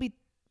should still be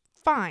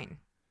fine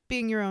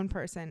being your own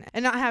person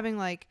and not having,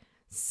 like,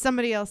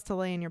 somebody else to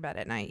lay in your bed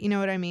at night. You know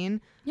what I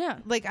mean? Yeah.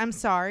 Like, I'm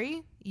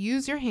sorry.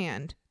 Use your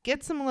hand.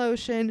 Get some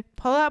lotion.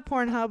 Pull out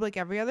Pornhub like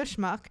every other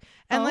schmuck.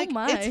 And,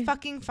 it's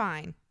fucking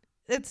fine.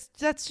 That's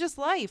just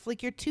life.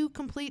 Like, you're two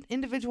complete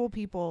individual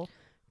people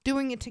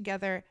doing it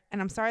together. And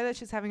I'm sorry that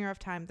she's having a rough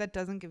time. That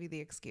doesn't give you the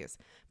excuse.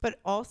 But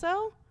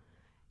also,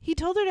 he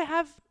told her to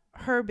have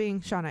her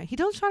being Shawna. He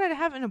told Shawna to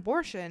have an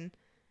abortion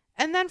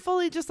and then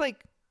fully just,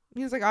 like,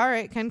 he was like, all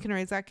right, Ken can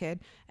raise that kid.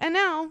 And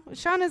now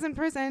Shawna's in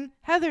prison.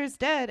 Heather's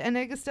dead. And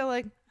Nick is still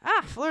like,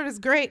 Florida's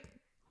great.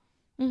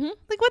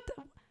 Like, what?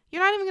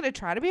 You're not even going to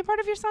try to be a part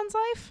of your son's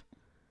life?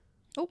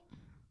 Oh.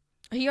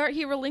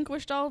 He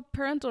relinquished all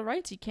parental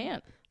rights. He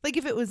can't. Like,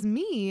 if it was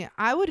me,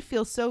 I would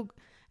feel so...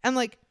 And,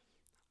 like,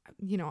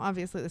 you know,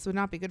 obviously this would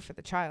not be good for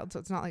the child. So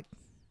it's not like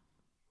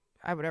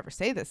I would ever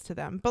say this to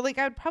them. But, like,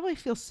 I would probably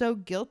feel so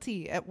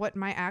guilty at what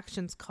my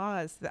actions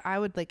caused that I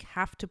would, like,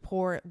 have to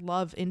pour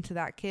love into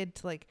that kid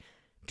to, like,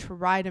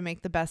 try to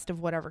make the best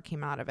of whatever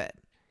came out of it.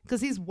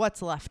 Because he's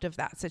what's left of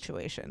that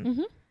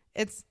situation.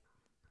 It's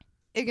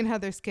Ig and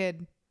Heather's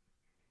kid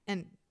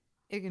and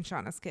Ig and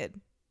Shawna's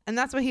kid. And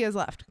that's what he has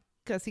left.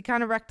 Because he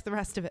kind of wrecked the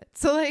rest of it.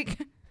 So,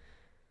 like,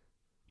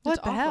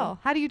 what the hell?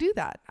 How do you do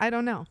that? I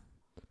don't know.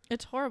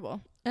 It's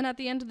horrible. And at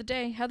the end of the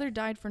day, Heather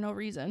died for no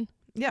reason.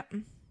 Yeah.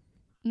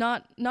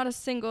 Not a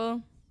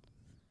single.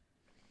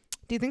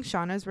 Do you think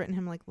Shawna's written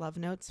him, like, love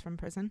notes from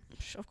prison?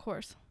 Of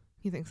course.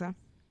 You think so?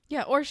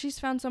 Yeah, or she's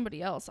found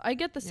somebody else. I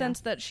get the sense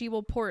that she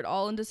will pour it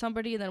all into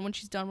somebody, and then when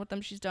she's done with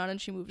them, she's done,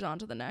 and she moves on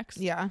to the next.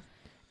 Yeah.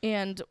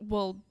 And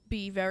will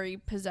be very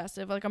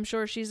possessive. Like, I'm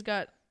sure she's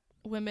got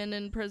women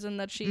in prison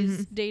that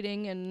she's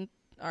dating and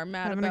are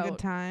mad having about. A good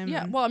time.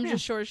 Yeah, well, I'm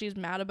just sure she's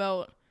mad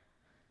about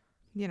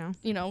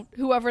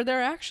whoever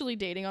they're actually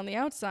dating on the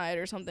outside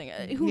or something.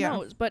 Who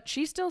knows? But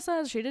she still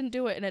says she didn't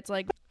do it. And it's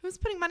like, who's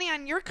putting money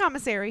on your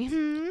commissary?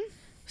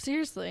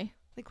 Seriously.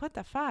 Like, what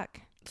the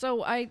fuck?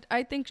 So I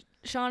think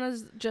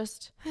Shawna's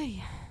just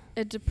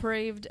a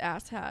depraved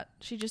asshat.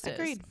 She just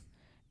is.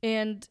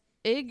 And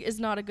Ig is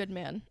not a good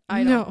man.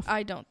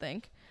 I don't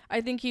think.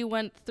 I think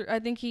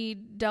he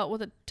dealt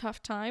with a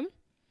tough time.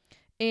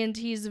 And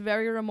he's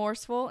very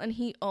remorseful, and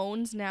he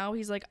owns now.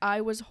 He's like, I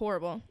was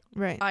horrible.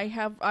 Right.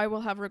 I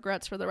will have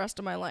regrets for the rest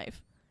of my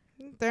life.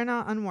 They're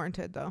not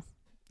unwarranted, though.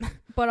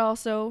 But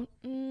also,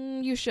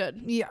 you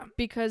should. Yeah.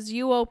 Because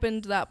you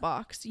opened that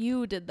box.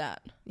 You did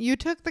that. You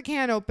took the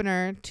can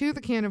opener to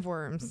the can of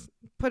worms,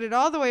 put it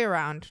all the way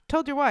around,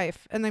 told your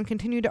wife, and then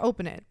continued to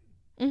open it.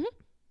 Mm-hmm.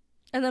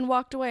 And then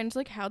walked away, and it's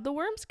like, how'd the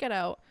worms get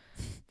out?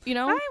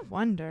 I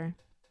wonder.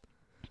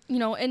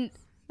 And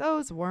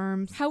those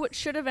worms. How it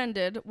should have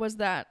ended was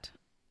that,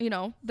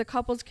 the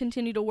couples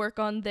continue to work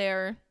on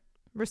their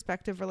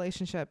respective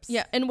relationships.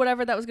 Yeah, and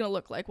whatever that was going to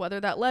look like, whether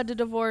that led to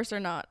divorce or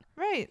not.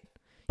 Right.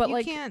 But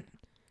you can't.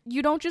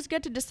 You don't just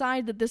get to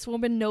decide that this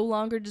woman no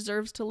longer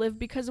deserves to live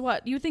because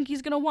what? You think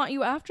he's going to want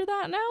you after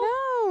that now?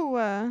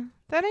 No,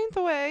 that ain't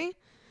the way.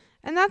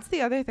 And that's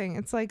the other thing.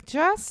 It's like,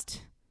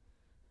 just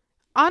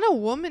on a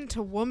woman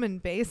to woman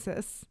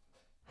basis.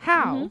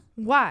 How?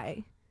 Mm-hmm.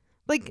 Why?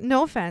 Like,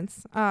 no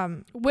offense.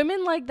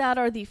 Women like that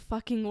are the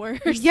fucking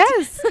worst.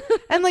 Yes.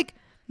 And like,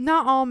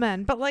 not all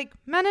men, but like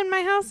men in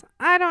my house,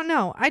 I don't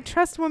know. I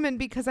trust women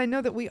because I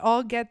know that we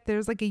all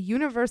there's like a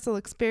universal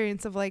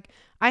experience of like,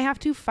 I have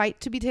to fight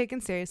to be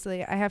taken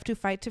seriously. I have to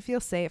fight to feel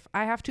safe.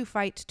 I have to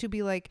fight to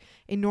be like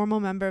a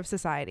normal member of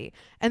society.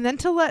 And then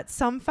to let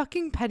some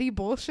fucking petty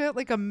bullshit,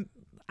 like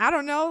I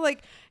don't know,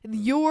 like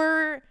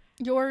your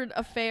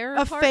affair,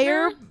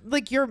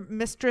 like your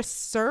mistress,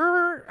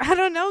 sir, I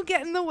don't know,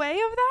 get in the way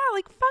of that.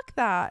 Like, fuck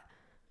that.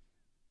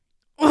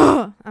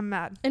 Ugh, I'm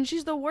mad. And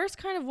she's the worst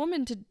kind of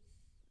woman to,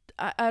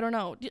 I don't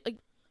know. Like,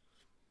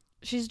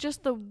 she's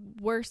just the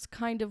worst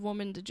kind of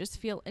woman to just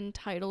feel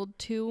entitled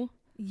to.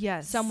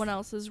 Yes. Someone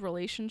else's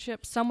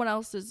relationship, someone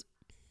else's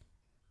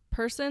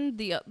person,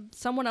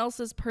 someone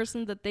else's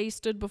person that they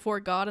stood before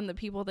God and the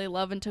people they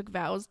love and took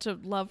vows to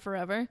love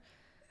forever.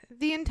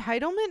 The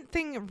entitlement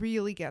thing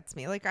really gets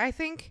me. Like, I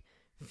think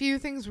few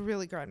things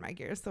really grind my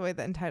gears the way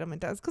that entitlement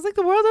does. Because, like,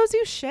 the world owes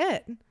you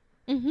shit.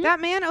 Mm-hmm. That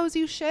man owes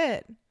you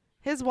shit.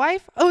 His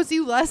wife owes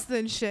you less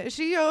than shit.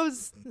 She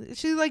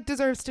like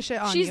deserves to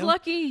shit on you. She's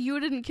lucky you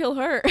didn't kill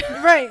her.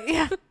 Right,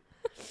 yeah.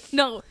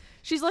 No,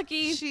 she's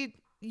lucky.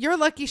 You're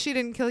lucky she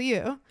didn't kill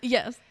you.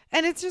 Yes.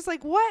 And it's just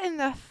like, what in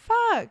the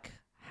fuck?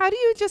 How do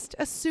you just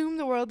assume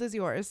the world is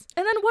yours?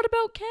 And then what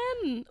about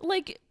Ken?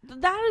 Like,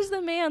 that is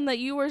the man that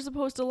you were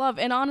supposed to love.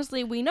 And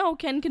honestly, we know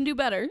Ken can do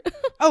better.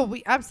 Oh,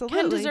 we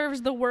absolutely. Ken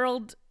deserves the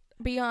world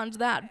beyond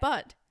that,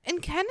 but.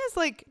 And Ken is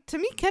like, to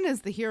me, Ken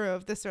is the hero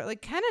of this story.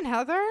 Like, Ken and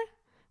Heather,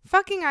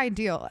 fucking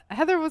ideal.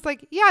 Heather was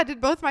like, yeah, did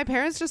both my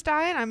parents just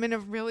die and I'm in a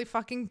really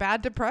fucking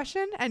bad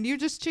depression and you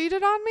just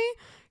cheated on me?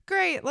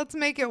 Great, let's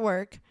make it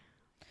work.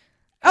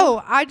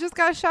 Oh, I just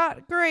got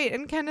shot. Great.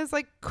 And Ken is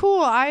like,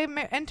 cool. I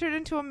entered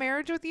into a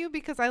marriage with you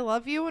because I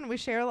love you and we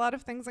share a lot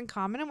of things in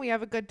common and we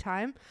have a good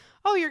time.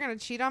 Oh, you're going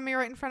to cheat on me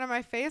right in front of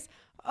my face.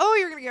 Oh,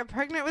 you're going to get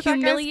pregnant with that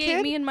guy's kid.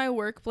 Humiliate me in my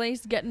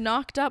workplace. Get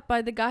knocked up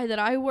by the guy that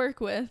I work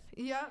with.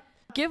 Yeah.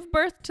 Give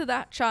birth to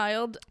that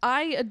child.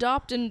 I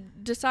adopt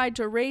and decide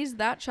to raise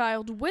that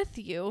child with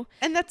you.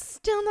 And that's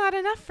still not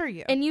enough for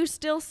you. And you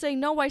still say,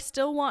 no, I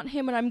still want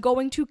him and I'm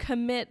going to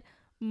commit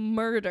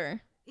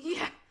murder.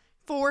 Yeah.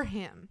 For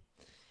him.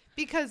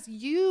 Because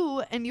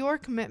you and your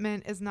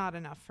commitment is not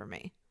enough for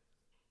me.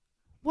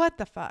 What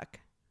the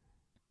fuck?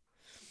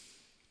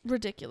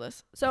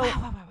 Ridiculous. So, I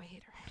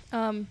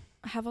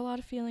have a lot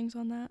of feelings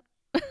on that.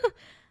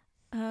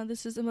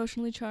 This is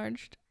emotionally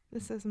charged.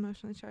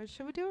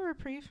 Should we do a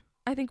reprieve?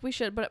 I think we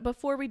should. But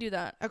before we do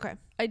that, okay,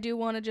 I do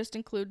want to just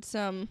include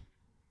some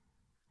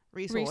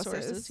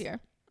resources here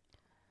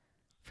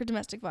for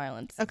domestic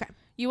violence. Okay.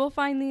 You will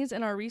find these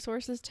in our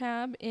resources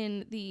tab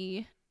in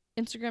the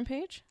Instagram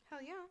page.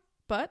 Hell yeah.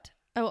 But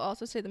I will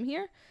also say them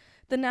here.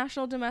 The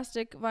National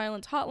Domestic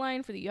Violence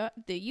Hotline for the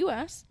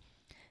U.S.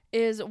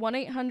 is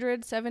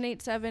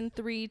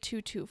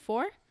 1-800-787-3224.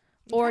 Okay.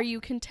 Or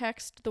you can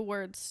text the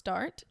word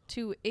START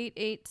to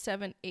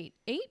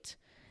 88788.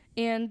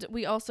 And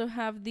we also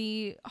have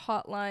the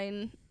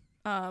hotline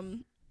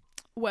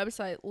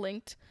website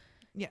linked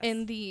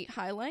in the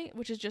highlight,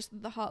 which is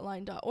just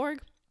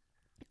thehotline.org.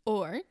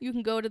 Or you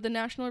can go to the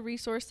National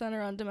Resource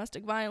Center on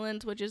Domestic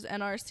Violence, which is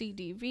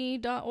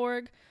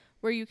nrcdv.org,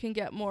 where you can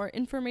get more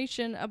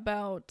information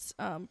about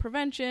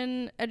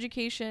prevention,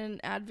 education,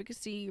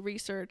 advocacy,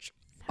 research,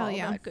 all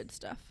that good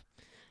stuff.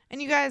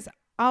 And you guys,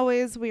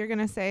 always, we are going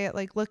to say it,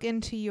 like, look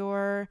into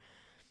your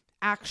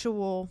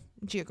actual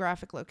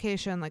geographic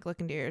location, like look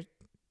into your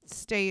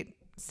state,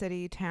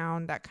 city,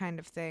 town, that kind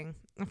of thing.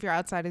 If you're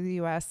outside of the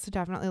U.S.,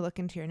 definitely look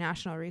into your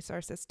national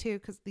resources too,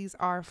 because these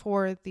are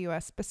for the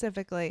U.S.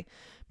 specifically.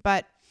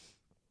 But,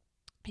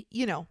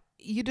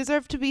 You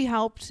deserve to be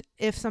helped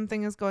if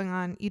something is going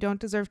on. You don't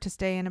deserve to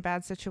stay in a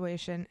bad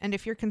situation. And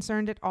if you're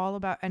concerned at all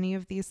about any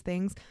of these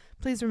things,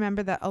 please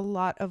remember that a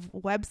lot of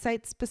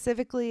websites,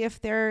 specifically if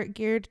they're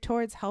geared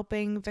towards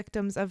helping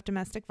victims of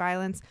domestic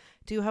violence,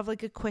 do have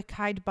like a quick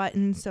hide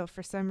button. So if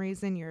for some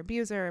reason your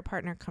abuser or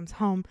partner comes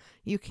home,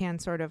 you can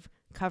sort of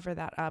cover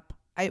that up.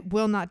 I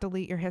will not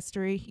delete your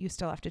history. You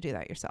still have to do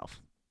that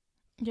yourself.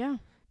 Yeah.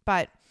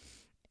 But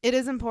it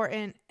is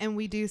important, and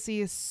we do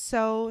see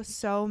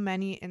so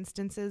many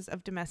instances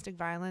of domestic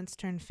violence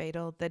turn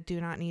fatal that do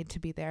not need to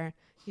be there.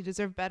 You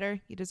deserve better.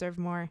 You deserve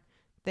more.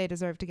 They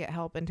deserve to get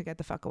help and to get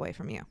the fuck away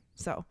from you.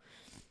 So,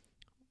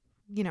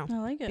 you know, I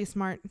like it. be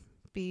smart.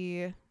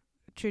 Be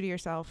true to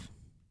yourself.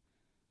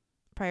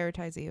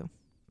 Prioritize you,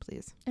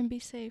 please. And be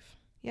safe.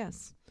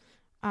 Yes.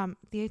 The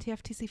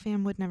ATFTC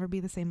fam would never be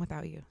the same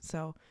without you.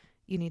 So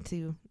you need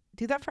to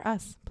do that for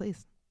us,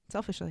 please.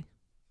 Selfishly.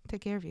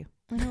 Take care of you.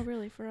 I know,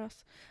 really, for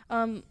us.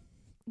 But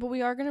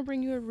we are going to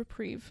bring you a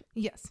reprieve.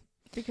 Yes.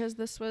 Because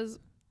this was...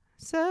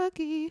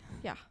 Sucky.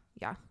 Yeah.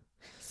 Yeah.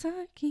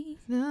 Sucky.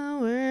 The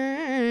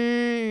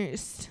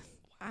worst.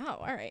 Wow,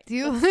 all right. Do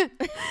you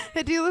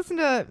do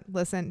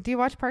you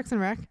watch Parks and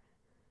Rec?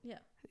 Yeah.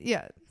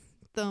 Yeah.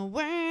 The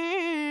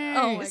worst.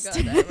 Oh my God, I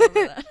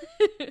remember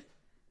that.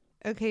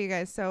 Okay, you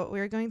guys, so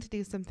we're going to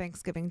do some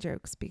Thanksgiving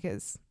jokes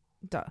because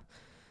duh.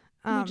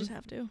 We just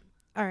have to.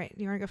 All right,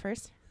 you want to go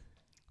first?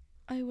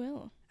 I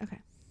will. Okay.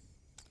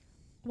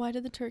 Why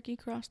did the turkey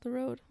cross the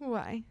road?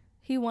 Why?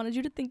 He wanted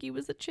you to think he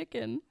was a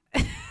chicken.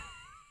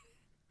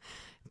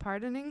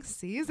 Pardoning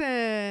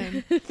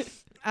season.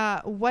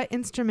 What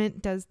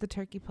instrument does the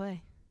turkey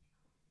play?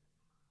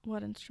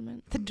 What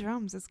instrument? The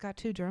drums. It's got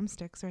 2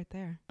 drumsticks right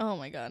there. Oh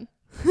my God.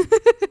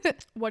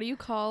 What do you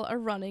call a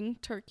running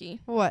turkey?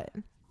 What?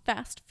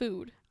 Fast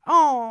food.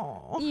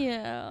 Oh.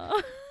 Yeah.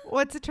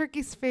 What's a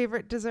turkey's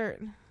favorite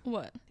dessert?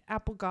 What?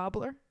 Apple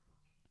gobbler.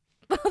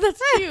 Oh,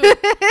 that's cute.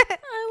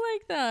 I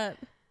like that.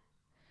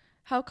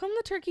 How come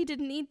the turkey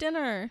didn't eat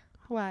dinner?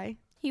 Why?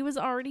 He was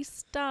already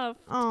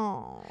stuffed.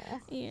 Oh.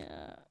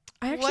 Yeah.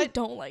 I actually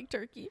don't like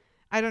turkey.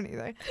 I don't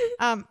either.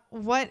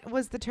 What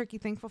was the turkey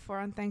thankful for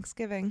on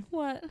Thanksgiving?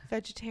 What?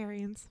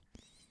 Vegetarians.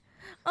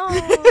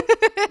 Oh,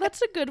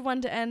 that's a good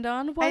one to end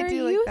on. What are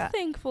you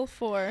thankful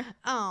for?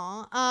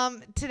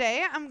 Oh,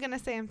 today I'm going to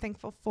say I'm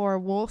thankful for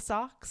wool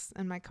socks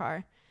in my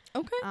car.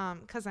 Okay.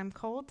 Because I'm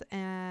cold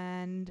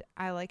and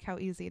I like how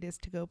easy it is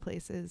to go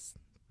places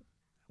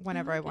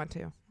whenever I want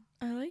to.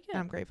 I like it. And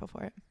I'm grateful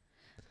for it.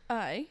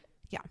 I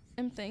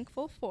am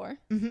thankful for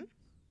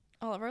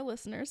all of our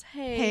listeners.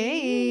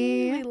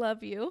 Hey. We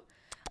love you.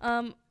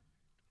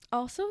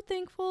 Also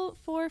thankful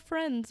for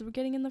friends. We're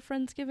getting in the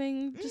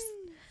Friendsgiving just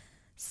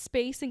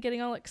space and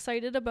getting all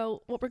excited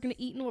about what we're going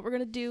to eat and what we're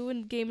going to do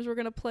and games we're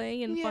going to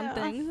play and fun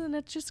things. And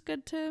it's just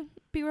good to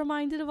be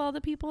reminded of all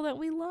the people that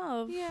we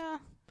love. Yeah.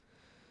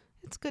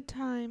 It's a good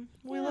time.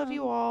 We love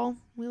you all.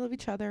 We love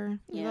each other.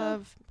 We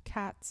love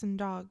cats and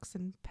dogs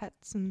and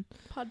pets and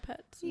pod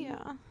pets.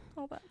 Yeah.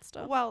 All that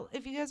stuff. Well,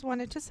 if you guys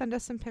wanted to send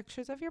us some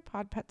pictures of your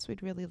pod pets,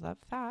 we'd really love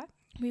that.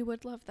 We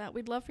would love that.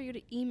 We'd love for you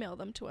to email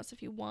them to us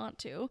if you want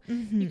to.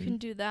 You can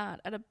do that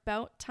at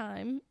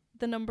abouttime,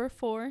 the number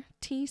 4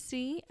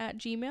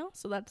 tc@gmail.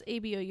 So that's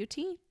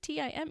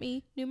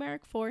ABOUTTIME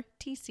numeric 4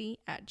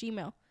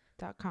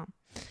 tc@gmail.com.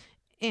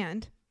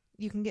 And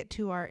you can get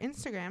to our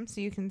Instagram,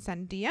 so you can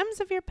send DMs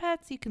of your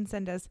pets. You can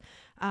send us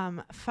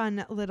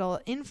fun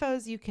little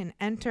infos. You can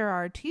enter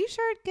our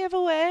t-shirt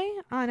giveaway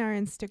on our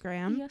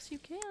Instagram. Yes, you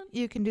can.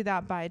 You can do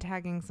that by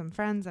tagging some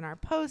friends in our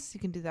posts. You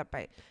can do that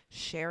by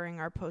sharing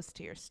our post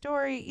to your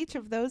story. Each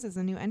of those is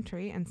a new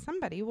entry, and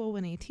somebody will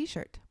win a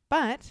t-shirt.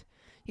 But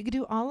you can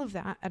do all of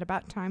that at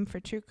About Time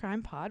for True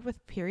Crime Pod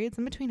with periods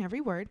in between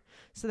every word.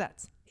 So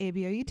that's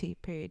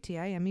ABOUT period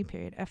TIME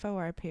period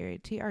FOR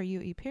period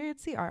TRUE period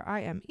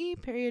CRIME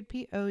period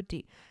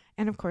POD.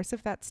 And of course,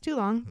 if that's too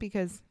long,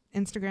 because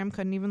Instagram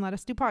couldn't even let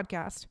us do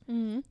podcast,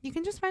 you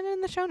can just find it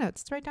in the show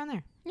notes. It's right down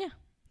there. Yeah.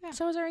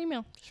 So is our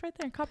email. Just right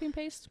there. Copy and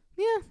paste.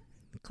 Yeah.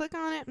 Click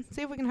on it.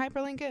 See if we can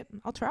hyperlink it.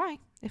 I'll try.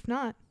 If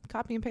not,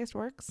 copy and paste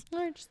works.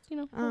 Or just,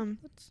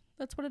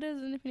 that's what it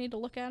is. And if you need to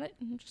look at it,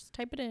 just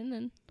type it in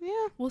and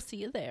we'll see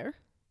you there.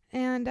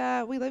 And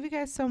we love you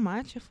guys so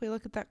much. If we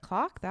look at that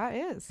clock, that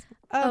is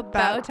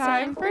About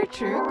Time for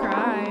True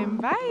Crime.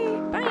 Bye.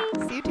 Bye.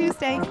 See you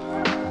Tuesday.